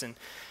times. And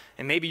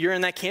maybe you're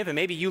in that camp, and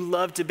maybe you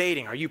love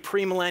debating. Are you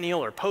premillennial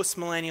or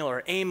postmillennial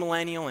or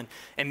amillennial?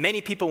 And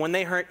many people, when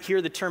they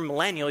hear the term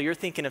millennial, you're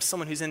thinking of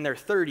someone who's in their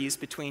 30s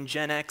between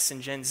Gen X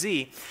and Gen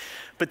Z.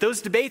 But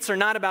those debates are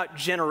not about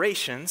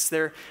generations.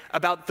 They're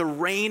about the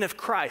reign of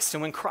Christ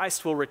and when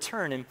Christ will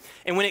return.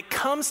 And when it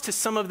comes to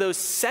some of those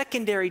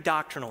secondary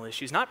doctrinal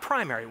issues, not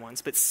primary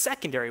ones, but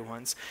secondary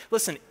ones,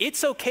 listen,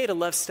 it's okay to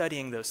love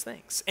studying those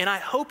things. And I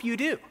hope you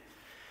do.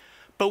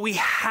 But we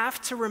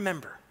have to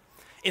remember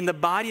in the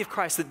body of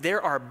Christ that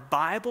there are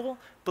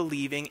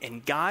Bible-believing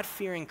and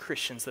God-fearing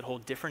Christians that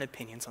hold different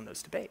opinions on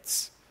those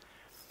debates.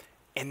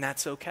 And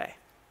that's okay.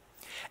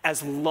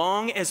 As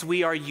long as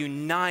we are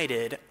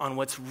united on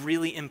what's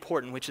really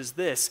important, which is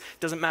this,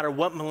 doesn't matter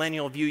what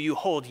millennial view you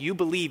hold, you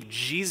believe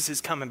Jesus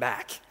is coming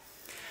back.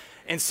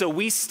 And so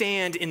we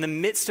stand in the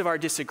midst of our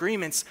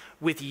disagreements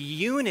with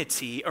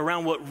unity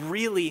around what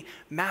really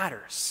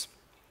matters.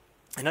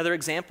 Another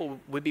example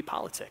would be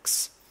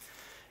politics.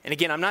 And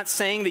again, I'm not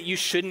saying that you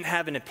shouldn't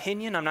have an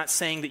opinion. I'm not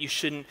saying that you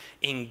shouldn't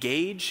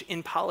engage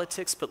in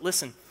politics. But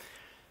listen,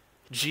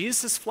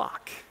 Jesus'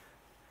 flock,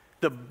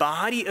 the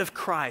body of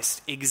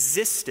Christ,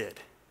 existed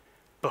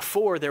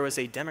before there was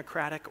a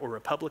Democratic or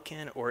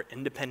Republican or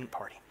independent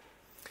party.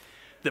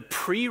 The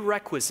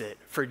prerequisite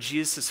for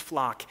Jesus'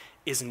 flock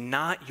is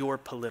not your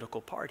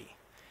political party.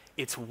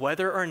 It's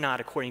whether or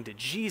not, according to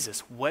Jesus,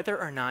 whether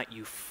or not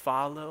you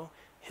follow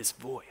his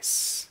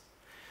voice.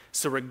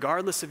 So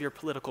regardless of your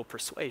political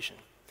persuasion,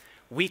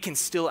 we can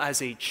still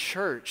as a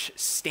church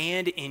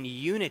stand in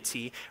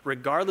unity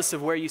regardless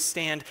of where you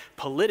stand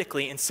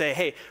politically and say,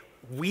 hey,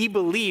 we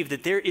believe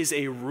that there is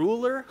a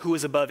ruler who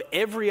is above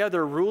every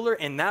other ruler,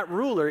 and that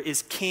ruler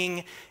is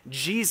King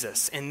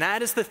Jesus. And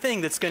that is the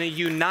thing that's going to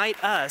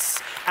unite us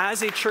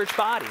as a church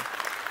body.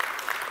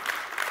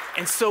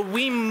 And so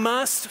we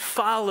must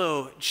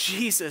follow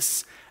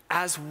Jesus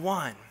as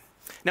one.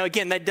 Now,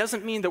 again, that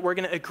doesn't mean that we're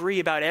going to agree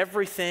about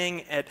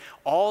everything at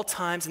all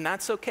times, and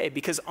that's okay,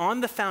 because on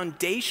the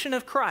foundation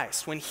of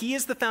Christ, when he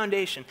is the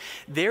foundation,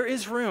 there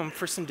is room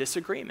for some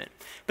disagreement.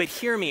 But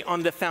hear me,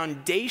 on the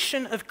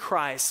foundation of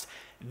Christ,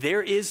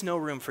 there is no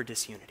room for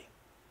disunity.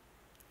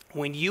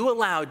 When you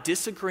allow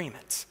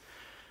disagreement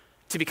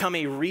to become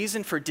a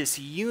reason for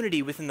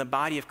disunity within the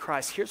body of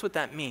Christ, here's what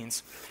that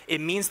means. It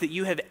means that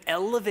you have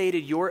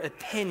elevated your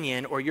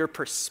opinion or your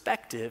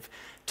perspective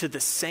to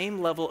the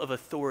same level of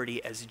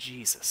authority as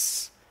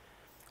Jesus,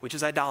 which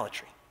is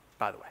idolatry,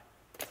 by the way.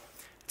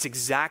 It's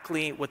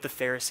exactly what the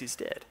Pharisees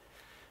did.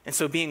 And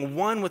so being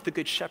one with the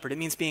Good Shepherd, it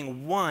means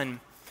being one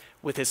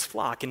with his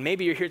flock. And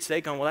maybe you're here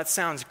today going, well, that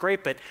sounds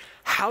great, but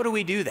how do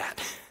we do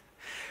that?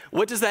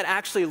 What does that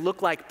actually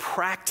look like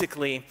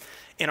practically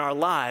in our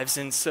lives?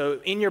 And so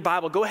in your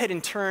Bible, go ahead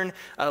and turn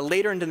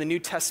later into the New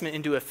Testament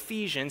into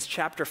Ephesians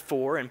chapter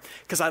 4. And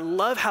because I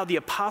love how the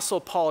Apostle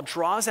Paul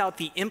draws out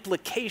the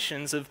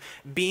implications of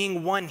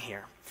being one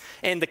here.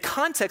 And the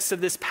context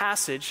of this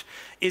passage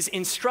is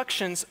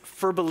instructions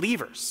for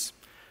believers.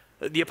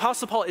 The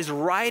Apostle Paul is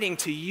writing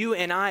to you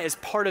and I as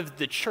part of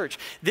the church.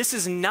 This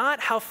is not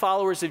how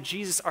followers of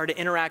Jesus are to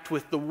interact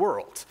with the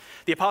world.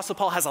 The Apostle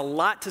Paul has a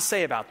lot to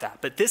say about that,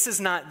 but this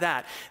is not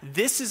that.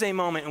 This is a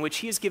moment in which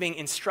he is giving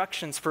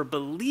instructions for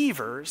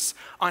believers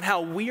on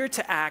how we are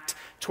to act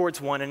towards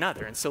one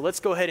another. And so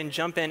let's go ahead and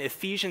jump in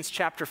Ephesians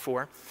chapter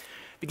 4,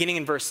 beginning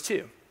in verse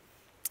 2.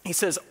 He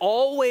says,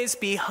 always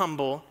be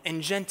humble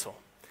and gentle.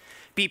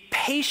 Be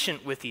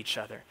patient with each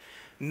other,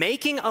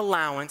 making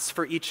allowance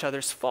for each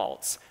other's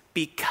faults,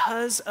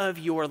 because of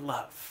your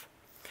love.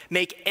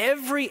 Make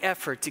every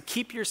effort to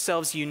keep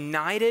yourselves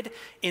united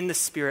in the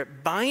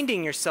Spirit,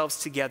 binding yourselves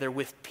together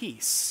with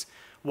peace.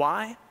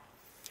 Why?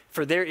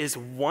 For there is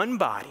one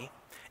body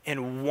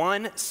and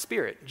one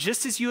Spirit,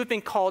 just as you have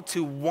been called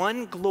to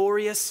one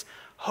glorious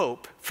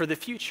hope for the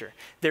future.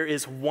 There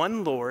is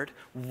one Lord,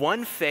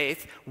 one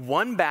faith,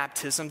 one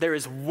baptism. There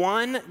is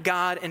one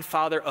God and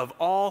Father of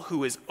all,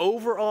 who is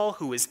over all,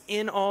 who is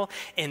in all,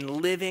 and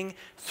living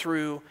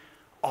through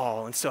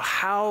all. And so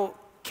how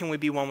can we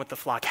be one with the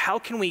flock? How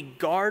can we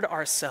guard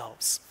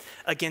ourselves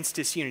against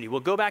disunity? We'll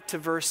go back to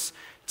verse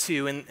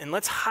 2 and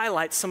let's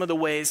highlight some of the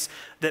ways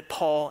that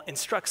Paul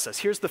instructs us.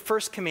 Here's the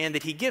first command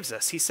that he gives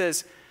us. He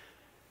says,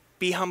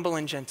 be humble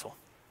and gentle.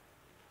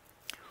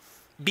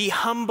 Be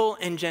humble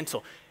and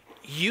gentle.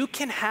 You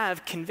can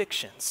have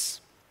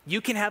convictions.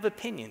 You can have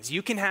opinions.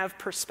 You can have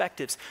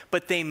perspectives,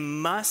 but they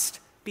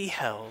must be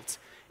held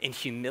in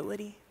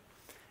humility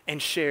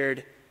and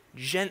shared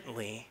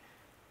gently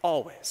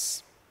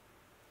always,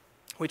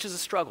 which is a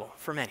struggle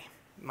for many,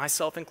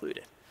 myself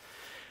included.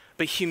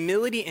 But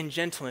humility and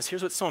gentleness,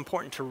 here's what's so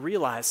important to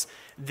realize,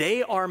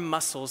 they are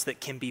muscles that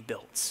can be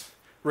built.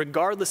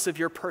 Regardless of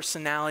your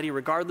personality,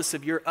 regardless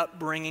of your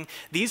upbringing,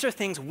 these are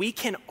things we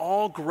can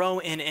all grow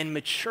in and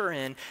mature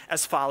in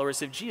as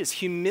followers of Jesus.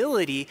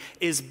 Humility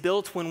is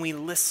built when we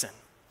listen.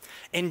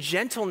 And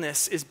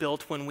gentleness is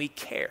built when we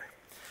care.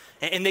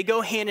 And they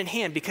go hand in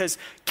hand because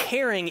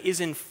caring is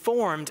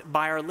informed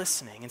by our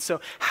listening. And so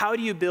how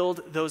do you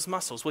build those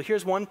muscles? Well,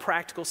 here's one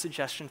practical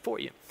suggestion for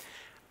you.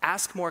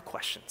 Ask more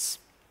questions.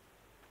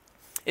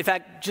 In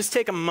fact, just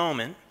take a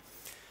moment.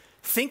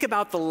 Think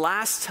about the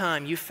last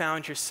time you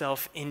found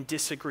yourself in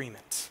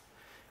disagreement,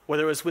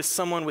 whether it was with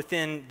someone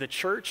within the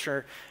church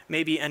or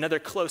maybe another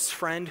close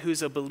friend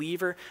who's a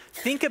believer.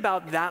 Think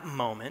about that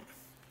moment.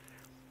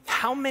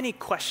 How many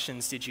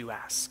questions did you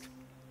ask?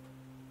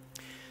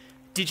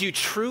 Did you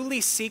truly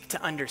seek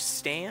to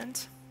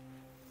understand,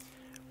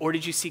 or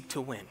did you seek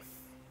to win?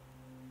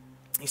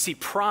 You see,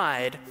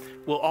 pride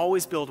will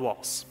always build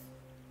walls,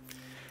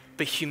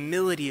 but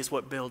humility is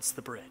what builds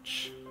the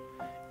bridge.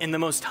 And the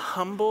most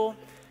humble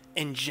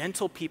and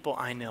gentle people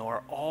I know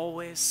are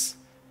always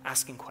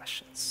asking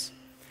questions.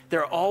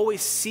 They're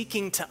always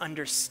seeking to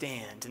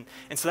understand.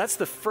 And so that's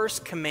the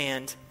first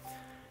command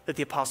that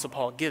the Apostle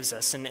Paul gives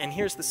us. And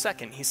here's the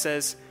second. He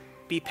says,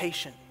 be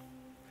patient.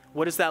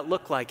 What does that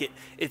look like?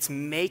 It's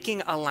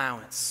making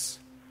allowance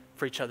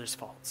for each other's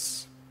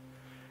faults.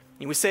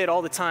 And we say it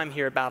all the time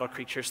here at Battle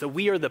Creek Church, that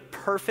we are the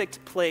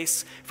perfect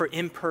place for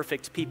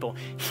imperfect people.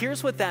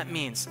 Here's what that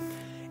means.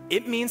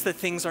 It means that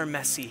things are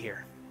messy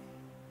here.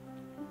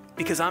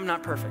 Because I'm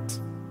not perfect.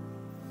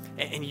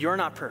 And you're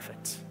not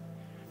perfect.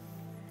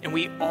 And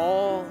we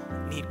all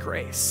need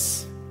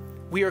grace.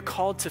 We are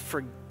called to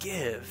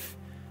forgive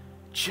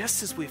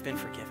just as we've been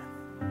forgiven.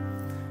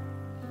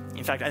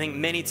 In fact, I think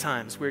many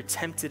times we're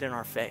tempted in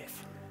our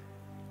faith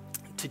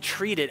to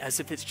treat it as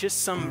if it's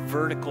just some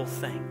vertical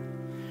thing.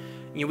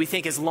 You know, we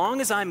think as long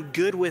as I'm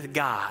good with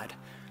God,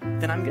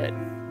 then I'm good.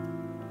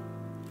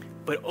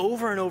 But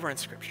over and over in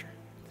Scripture,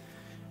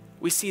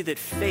 we see that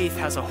faith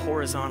has a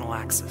horizontal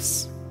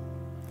axis.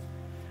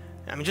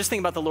 I mean, just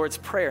think about the Lord's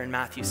Prayer in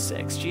Matthew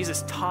 6.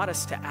 Jesus taught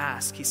us to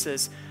ask. He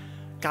says,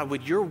 God,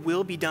 would your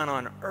will be done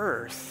on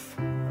earth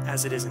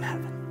as it is in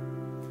heaven?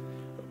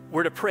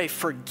 We're to pray,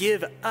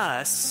 forgive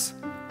us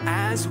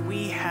as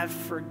we have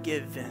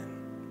forgiven.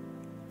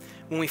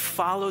 When we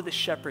follow the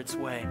shepherd's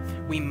way,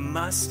 we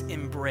must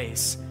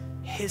embrace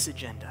his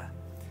agenda,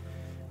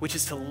 which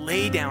is to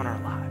lay down our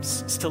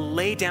lives, is to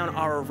lay down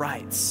our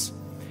rights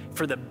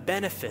for the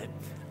benefit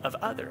of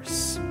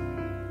others.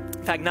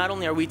 In fact, not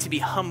only are we to be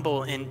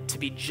humble and to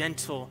be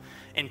gentle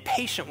and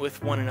patient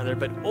with one another,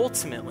 but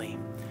ultimately,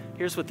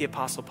 here's what the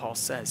Apostle Paul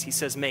says. He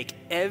says, make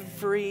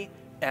every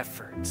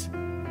effort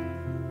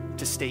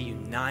to stay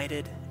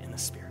united in the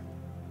Spirit.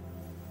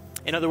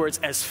 In other words,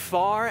 as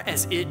far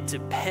as it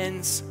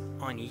depends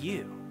on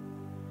you,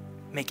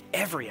 make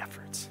every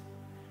effort.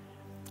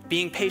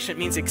 Being patient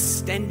means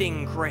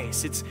extending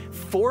grace. It's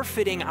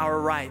forfeiting our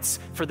rights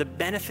for the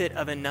benefit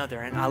of another.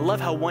 And I love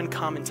how one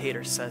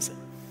commentator says it.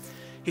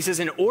 He says,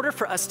 in order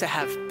for us to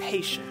have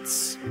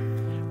patience,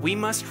 we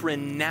must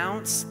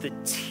renounce the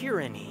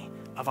tyranny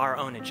of our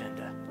own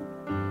agenda.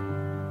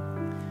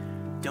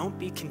 Don't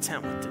be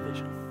content with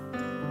division.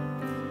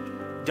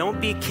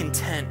 Don't be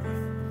content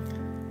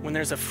when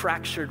there's a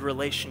fractured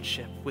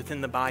relationship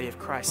within the body of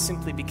Christ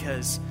simply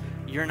because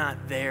you're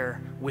not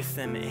there with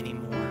them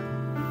anymore.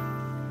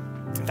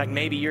 In fact,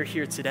 maybe you're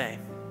here today,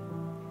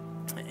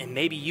 and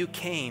maybe you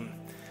came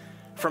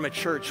from a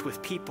church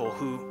with people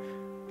who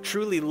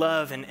truly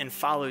love and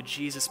follow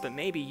Jesus, but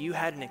maybe you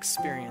had an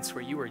experience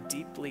where you were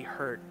deeply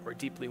hurt or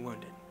deeply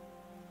wounded.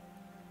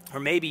 Or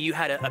maybe you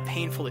had a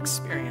painful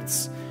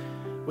experience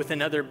with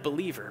another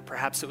believer.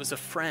 Perhaps it was a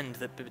friend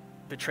that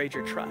betrayed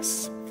your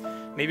trust.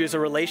 Maybe it was a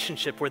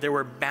relationship where there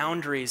were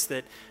boundaries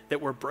that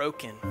were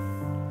broken.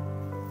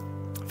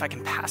 If I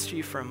can pastor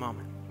you for a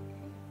moment,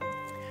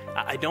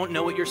 I don't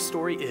know what your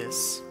story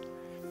is.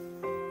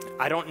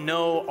 I don't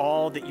know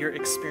all that your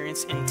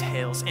experience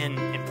entails. And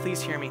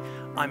please hear me,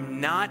 I'm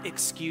not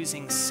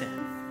excusing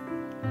sin.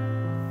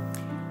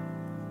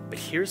 But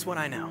here's what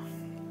I know.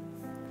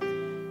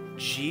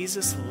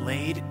 Jesus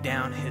laid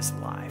down his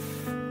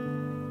life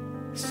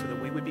so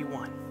that we would be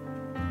one.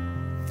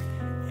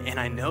 And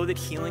I know that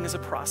healing is a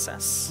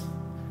process,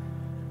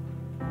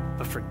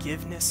 but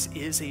forgiveness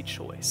is a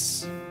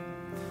choice.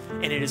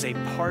 And it is a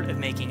part of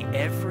making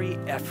every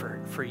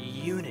effort for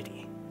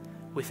unity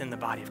within the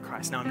body of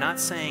Christ. Now, I'm not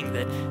saying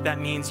that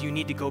means you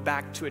need to go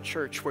back to a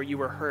church where you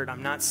were hurt.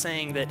 I'm not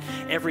saying that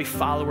every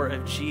follower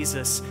of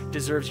Jesus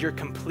deserves your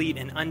complete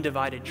and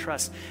undivided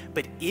trust.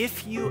 But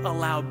if you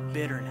allow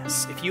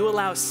bitterness, if you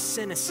allow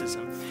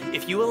cynicism,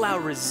 if you allow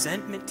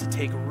resentment to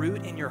take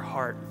root in your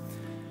heart,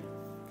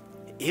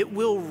 it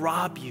will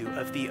rob you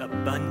of the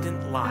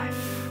abundant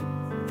life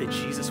that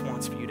Jesus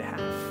wants for you to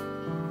have.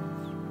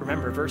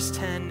 Remember, verse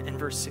 10 and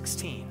verse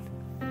 16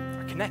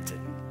 are connected.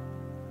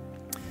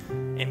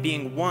 And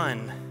being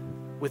one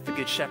with the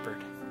Good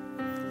Shepherd,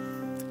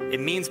 it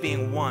means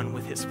being one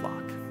with his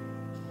flock.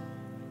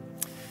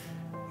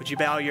 Would you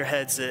bow your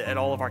heads at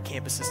all of our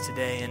campuses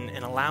today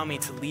and allow me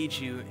to lead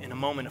you in a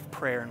moment of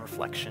prayer and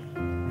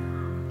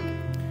reflection?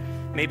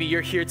 Maybe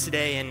you're here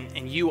today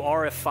and you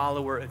are a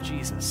follower of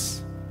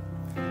Jesus.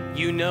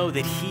 You know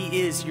that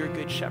he is your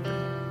good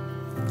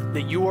shepherd,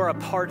 that you are a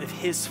part of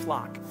his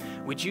flock.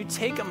 would you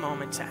take a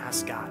moment to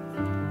ask God,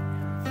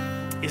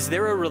 is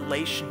there a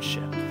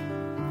relationship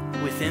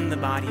within the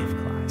body of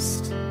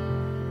Christ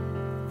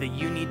that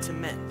you need to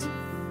mend?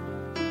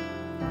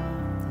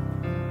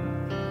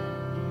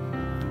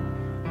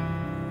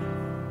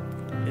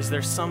 Is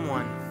there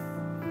someone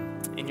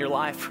in your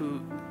life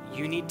who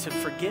you need to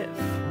forgive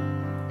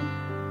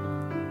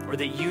or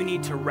that you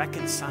need to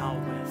reconcile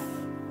with?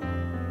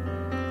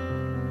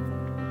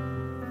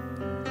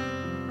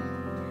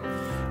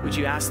 Would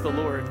you ask the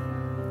Lord,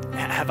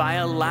 have I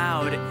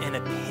allowed an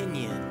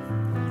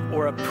opinion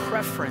or a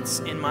preference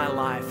in my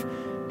life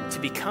to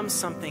become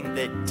something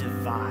that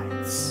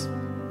divides?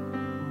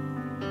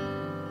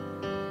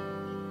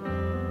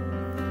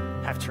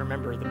 Have to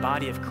remember, the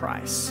body of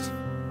Christ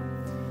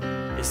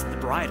is the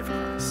bride of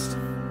Christ.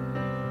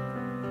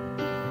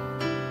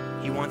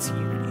 He wants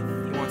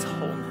unity. He wants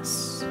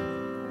wholeness.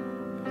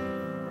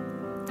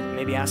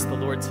 Maybe ask the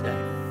Lord today,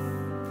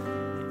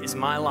 is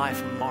my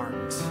life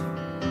marked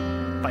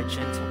by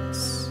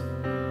gentleness,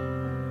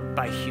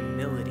 by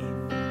humility?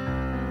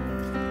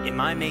 Am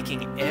I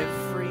making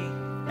every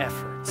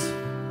effort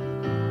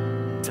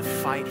to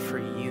fight for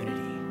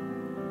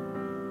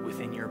unity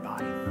within your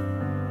body?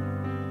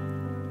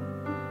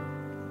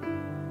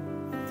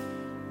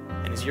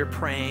 And as you're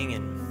praying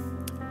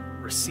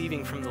and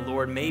receiving from the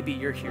Lord, maybe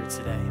you're here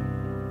today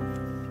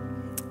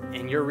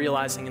and you're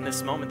realizing in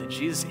this moment that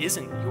Jesus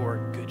isn't your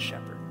good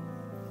shepherd,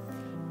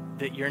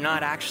 that you're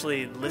not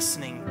actually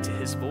listening to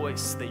his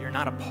voice, that you're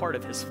not a part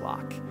of his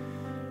flock.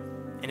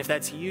 And if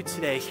that's you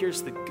today,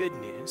 here's the good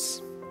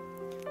news.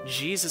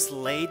 Jesus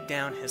laid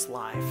down his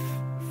life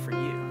for you.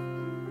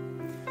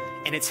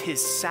 And it's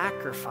his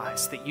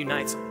sacrifice that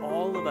unites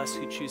all of us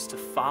who choose to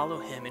follow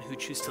him and who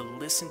choose to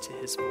listen to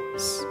his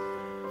voice.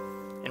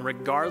 And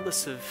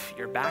regardless of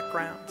your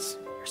backgrounds,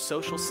 your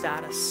social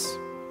status,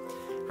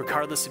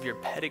 regardless of your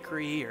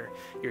pedigree or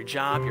your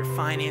job, your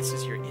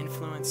finances, your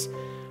influence,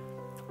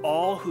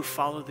 all who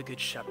follow the Good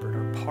Shepherd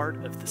are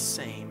part of the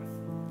same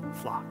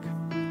flock.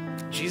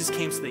 Jesus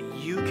came so that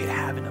you could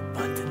have an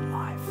abundant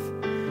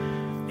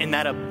life. In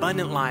that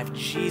abundant life,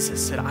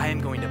 Jesus said, I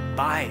am going to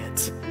buy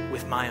it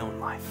with my own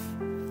life.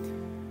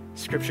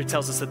 Scripture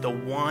tells us that the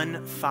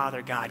one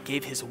Father God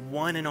gave his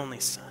one and only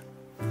Son,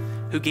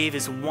 who gave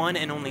his one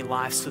and only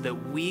life so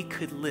that we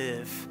could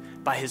live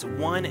by his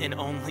one and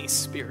only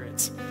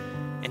Spirit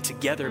and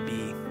together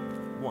be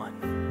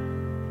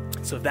one.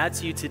 So if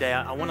that's you today,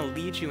 I want to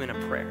lead you in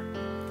a prayer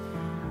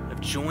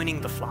of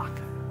joining the flock.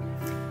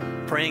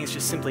 Praying is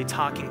just simply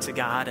talking to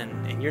God,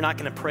 and you're not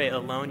going to pray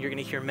alone. You're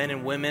going to hear men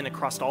and women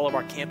across all of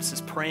our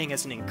campuses praying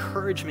as an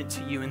encouragement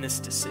to you in this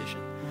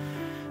decision.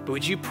 But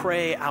would you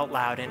pray out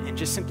loud and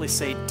just simply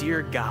say,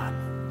 Dear God,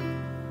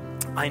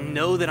 I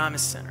know that I'm a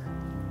sinner,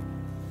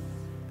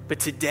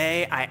 but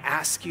today I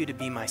ask you to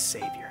be my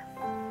Savior.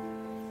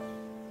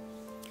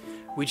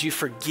 Would you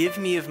forgive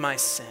me of my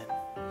sin?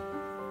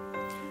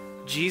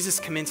 Jesus,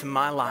 come into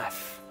my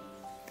life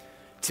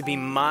to be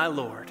my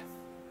Lord,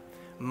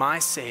 my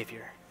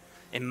Savior,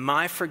 and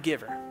my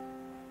forgiver.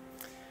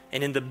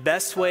 And in the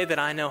best way that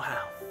I know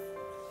how,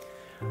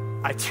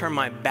 I turn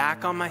my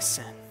back on my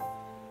sin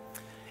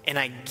and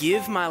I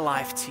give my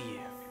life to you.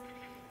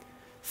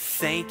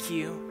 Thank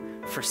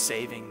you for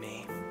saving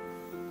me.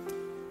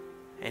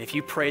 And if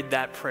you prayed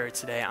that prayer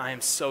today, I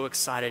am so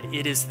excited.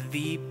 It is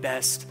the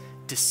best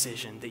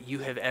decision that you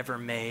have ever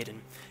made.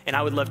 And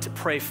I would love to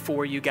pray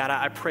for you. God,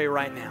 I pray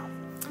right now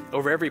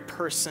over every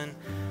person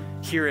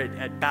here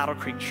at Battle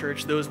Creek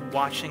Church, those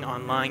watching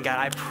online. God,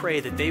 I pray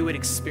that they would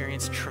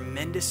experience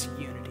tremendous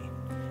unity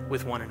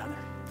with one another.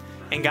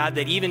 And God,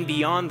 that even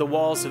beyond the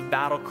walls of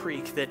Battle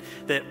Creek,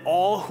 that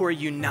all who are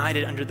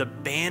united under the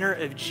banner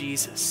of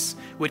Jesus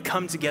would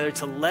come together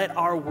to let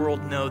our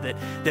world know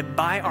that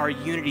by our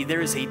unity,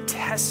 there is a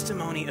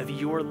testimony of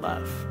your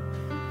love.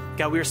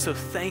 God, we are so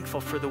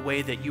thankful for the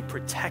way that you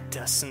protect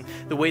us and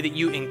the way that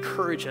you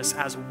encourage us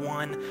as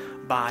one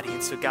body.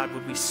 And so God,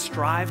 would we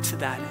strive to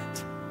that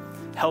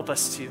end? Help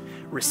us to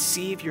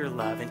receive your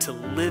love and to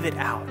live it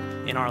out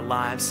in our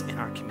lives, in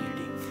our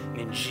community. And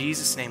in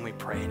Jesus' name we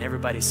pray. And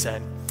everybody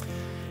said,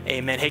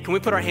 amen. Hey, can we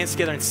put our hands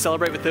together and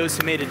celebrate with those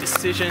who made a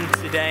decision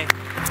today?